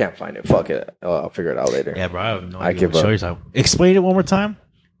ever. I can't find it. Fuck it. I'll figure it out later. yeah, bro. I have no I idea give what up. show you're talking. Explain it one more time.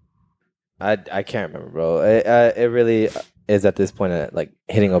 I can't remember, bro. It really is at this point like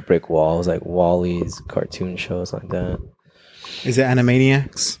hitting a brick wall. It was like Wally's cartoon shows like that. Is it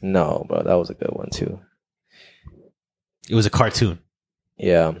Animaniacs? No, bro, that was a good one too. It was a cartoon.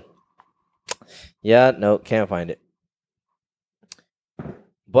 Yeah. Yeah, no, can't find it.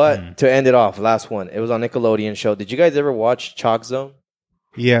 But to end it off, last one. It was on Nickelodeon show. Did you guys ever watch Chalk Zone?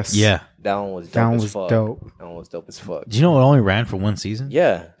 Yes. Yeah. That one was dope That one as was fuck. dope. That one was dope as fuck. Do you know it only ran for one season?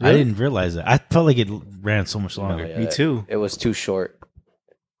 Yeah. I didn't realize that. I felt like it ran so much longer. yeah. Me too. It was too short.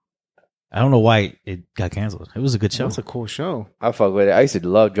 I don't know why it got canceled. It was a good show. That's a cool show. I fuck with it. I used to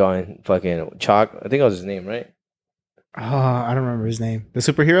love drawing fucking Chalk. I think that was his name, right? Oh, I don't remember his name. The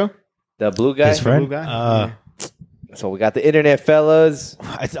superhero? The blue guy. His friend. blue guy? So we got the internet, fellas.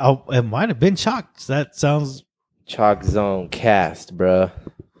 It might have been Chalk. That sounds Chalk Zone cast, bruh.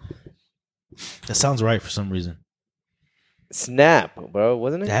 that sounds right for some reason. Snap, bro,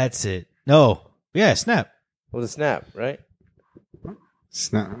 wasn't it? That's it. No. Yeah, Snap. It was a Snap, right?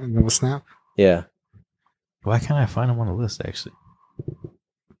 Snap. It was Snap. Yeah. Why can't I find him on the list, actually?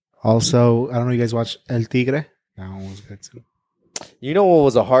 Also, I don't know if you guys watch El Tigre. That one was good too. You know what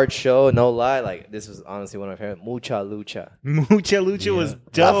was a hard show? No lie. Like, this was honestly one of my favorites. Mucha Lucha. Mucha Lucha was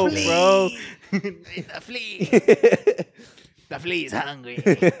dope, bro. The flea. The flea is hungry.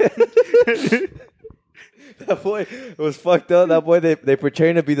 That boy was fucked up. That boy, they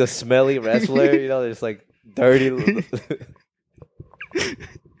portrayed him to be the smelly wrestler. You know, there's like dirty. Mucha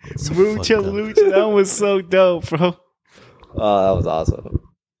Lucha. That was so dope, bro. Oh, that was awesome.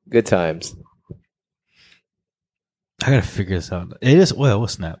 Good times. I gotta figure this out. It is. Well,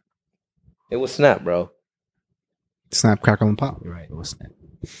 what's Snap? It was Snap, bro. Snap, crackle, and pop. You're right. It was Snap.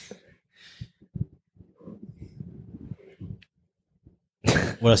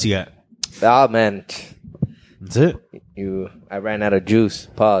 What else you got? Oh man, That's it. I ran out of juice.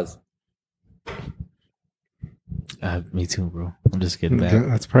 Pause. Me too, bro. I'm just getting back.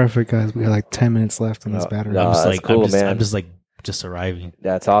 That's perfect, guys. We got like 10 minutes left on this battery. no. I'm just that's like, cool, man. I'm just arriving.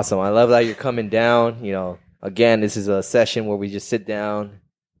 That's awesome. I love that you're coming down. You know, again, this is a session where we just sit down,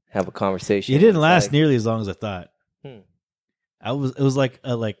 have a conversation. It didn't It's last like- nearly as long as I thought. It was like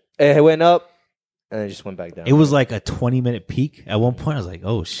It went up and it just went back down. it was like a 20-minute peak. At one point, I was like,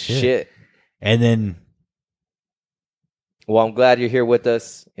 "Oh shit!" And then, Well, I'm glad you're here with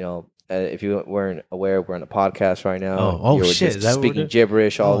us. You know, if you weren't aware, we're on a podcast right now. Oh, you were shit. just Is that what speaking we're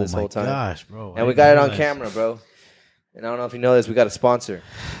gibberish all oh this my whole time. gosh, bro! And we got it on camera, bro. And I don't know if you know this, we got a sponsor.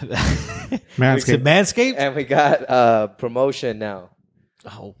 Manscaped. Manscaped. And we got promotion now.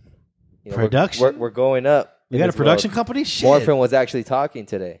 Oh, You know, production. We're going up. we got a as production well. company. Shit. Morphin was actually talking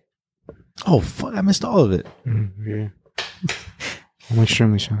today. Oh fuck! I missed all of it. Yeah. I'm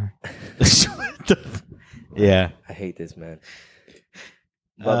extremely shy. Yeah. I hate this, man.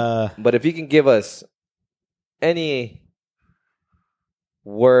 But if you can give us any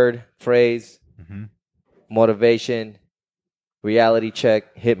word, phrase, Mhm. motivation, reality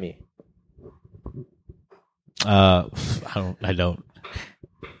check, hit me. I don't.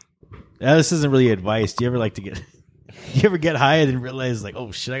 This isn't really advice. Do you ever like to get? You ever get high and then realize like,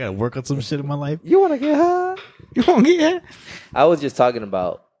 oh shit, I gotta work on some shit in my life? You want to get high? You won't get I was just talking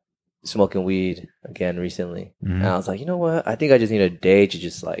about smoking weed again recently. Mhm. And I was like, you know what? I think I just need a day to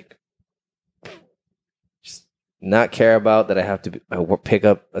just not care about that I have to pick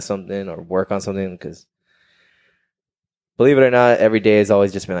up something or work on something, because believe it or not, every day has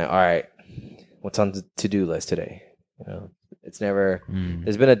always just been like, all right, what's on the to-do list today? You know, it's never,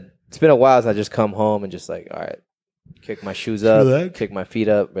 it's been a while since I just come home and just like, all right, kick my shoes up, Relax. kick my feet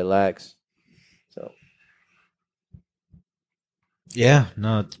up, relax. So Yeah,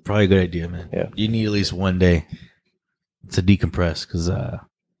 no, it's probably a good idea, man. Yeah. You need at least one day to decompress because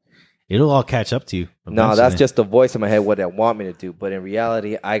it'll all catch up to you. no, that's eventually. just the voice in my head, what they want me to do. But in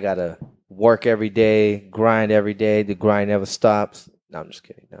reality, I gotta work every day, grind every day. The grind never stops. No, I'm just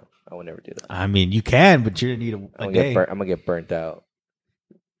kidding. No, I would never do that. I mean, you can, but you're gonna need a day. I'm gonna get burnt out.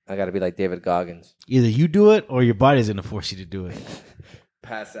 I gotta be like David Goggins. Either you do it or your body's gonna force you to do it.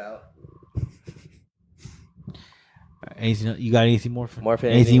 Pass out. Anything? You got anything more?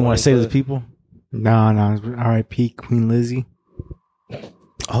 Morphin, Anything you want to say to the include? people? No. R.I.P. Queen Lizzie.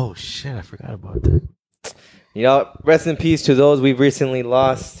 Oh shit, I forgot about that. You know, rest in peace to those we've recently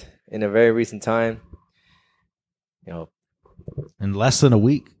lost in a very recent time. You know, In less than a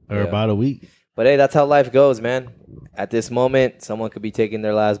week or Yeah. about a week. but hey, that's how life goes, man. At this moment, someone could be taking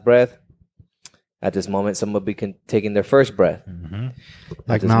their last breath. At this moment, someone could be taking their first breath. Mm-hmm.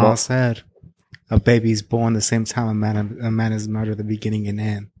 Like this Nala said, a baby's born the same time a man is murdered at the beginning and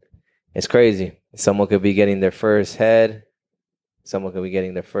end. It's crazy. Someone could be getting their first head. Someone could be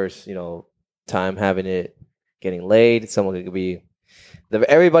getting their first, time having it, getting laid. Someone could be...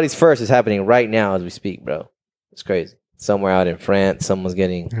 Everybody's first is happening right now as we speak, bro. It's crazy. Somewhere out in France, someone's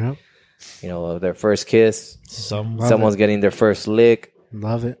getting, Yep. their first kiss. Love Someone's it. getting their first lick.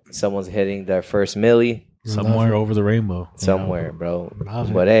 Love it. Someone's hitting their first milli. Somewhere over the rainbow. you Somewhere, bro.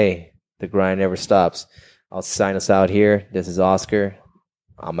 Love it. But hey, the grind never stops. I'll sign us out here. This is Oscar.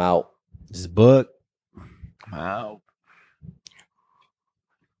 I'm out. know? This is book. I'm out.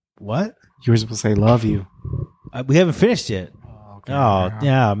 What? You were supposed to say love you. We haven't finished yet. Okay. Oh,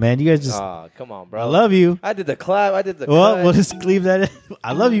 yeah, man. You guys just. Oh, come on, bro. I love you. I did the clap. I did the Well, cut. we'll just leave that in.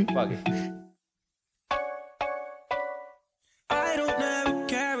 I love you. Fuck it. I don't ever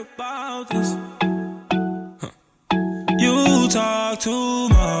care about this. You talk too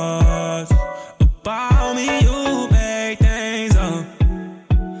much about me. You make things up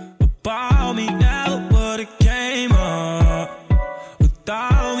about me. Never would've came up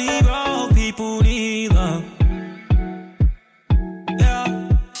without me, bro. People need love. Yeah,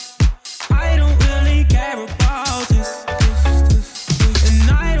 I don't really care about this.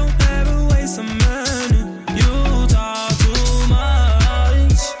 And I don't ever waste a minute. You talk too much.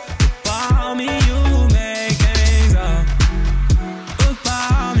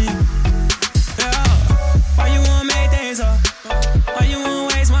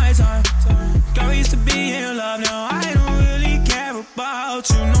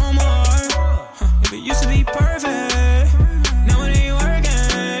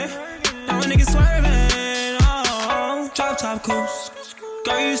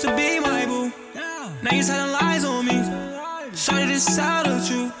 Girl, you used to be my boo. Now you telling lies on me. Shawty, this is out of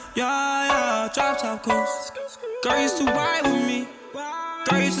you. Yeah, drop top coast. Girl, you used to ride with me.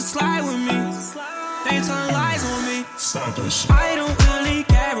 Girl, you used to slide with me. Now you telling lies on me. I don't really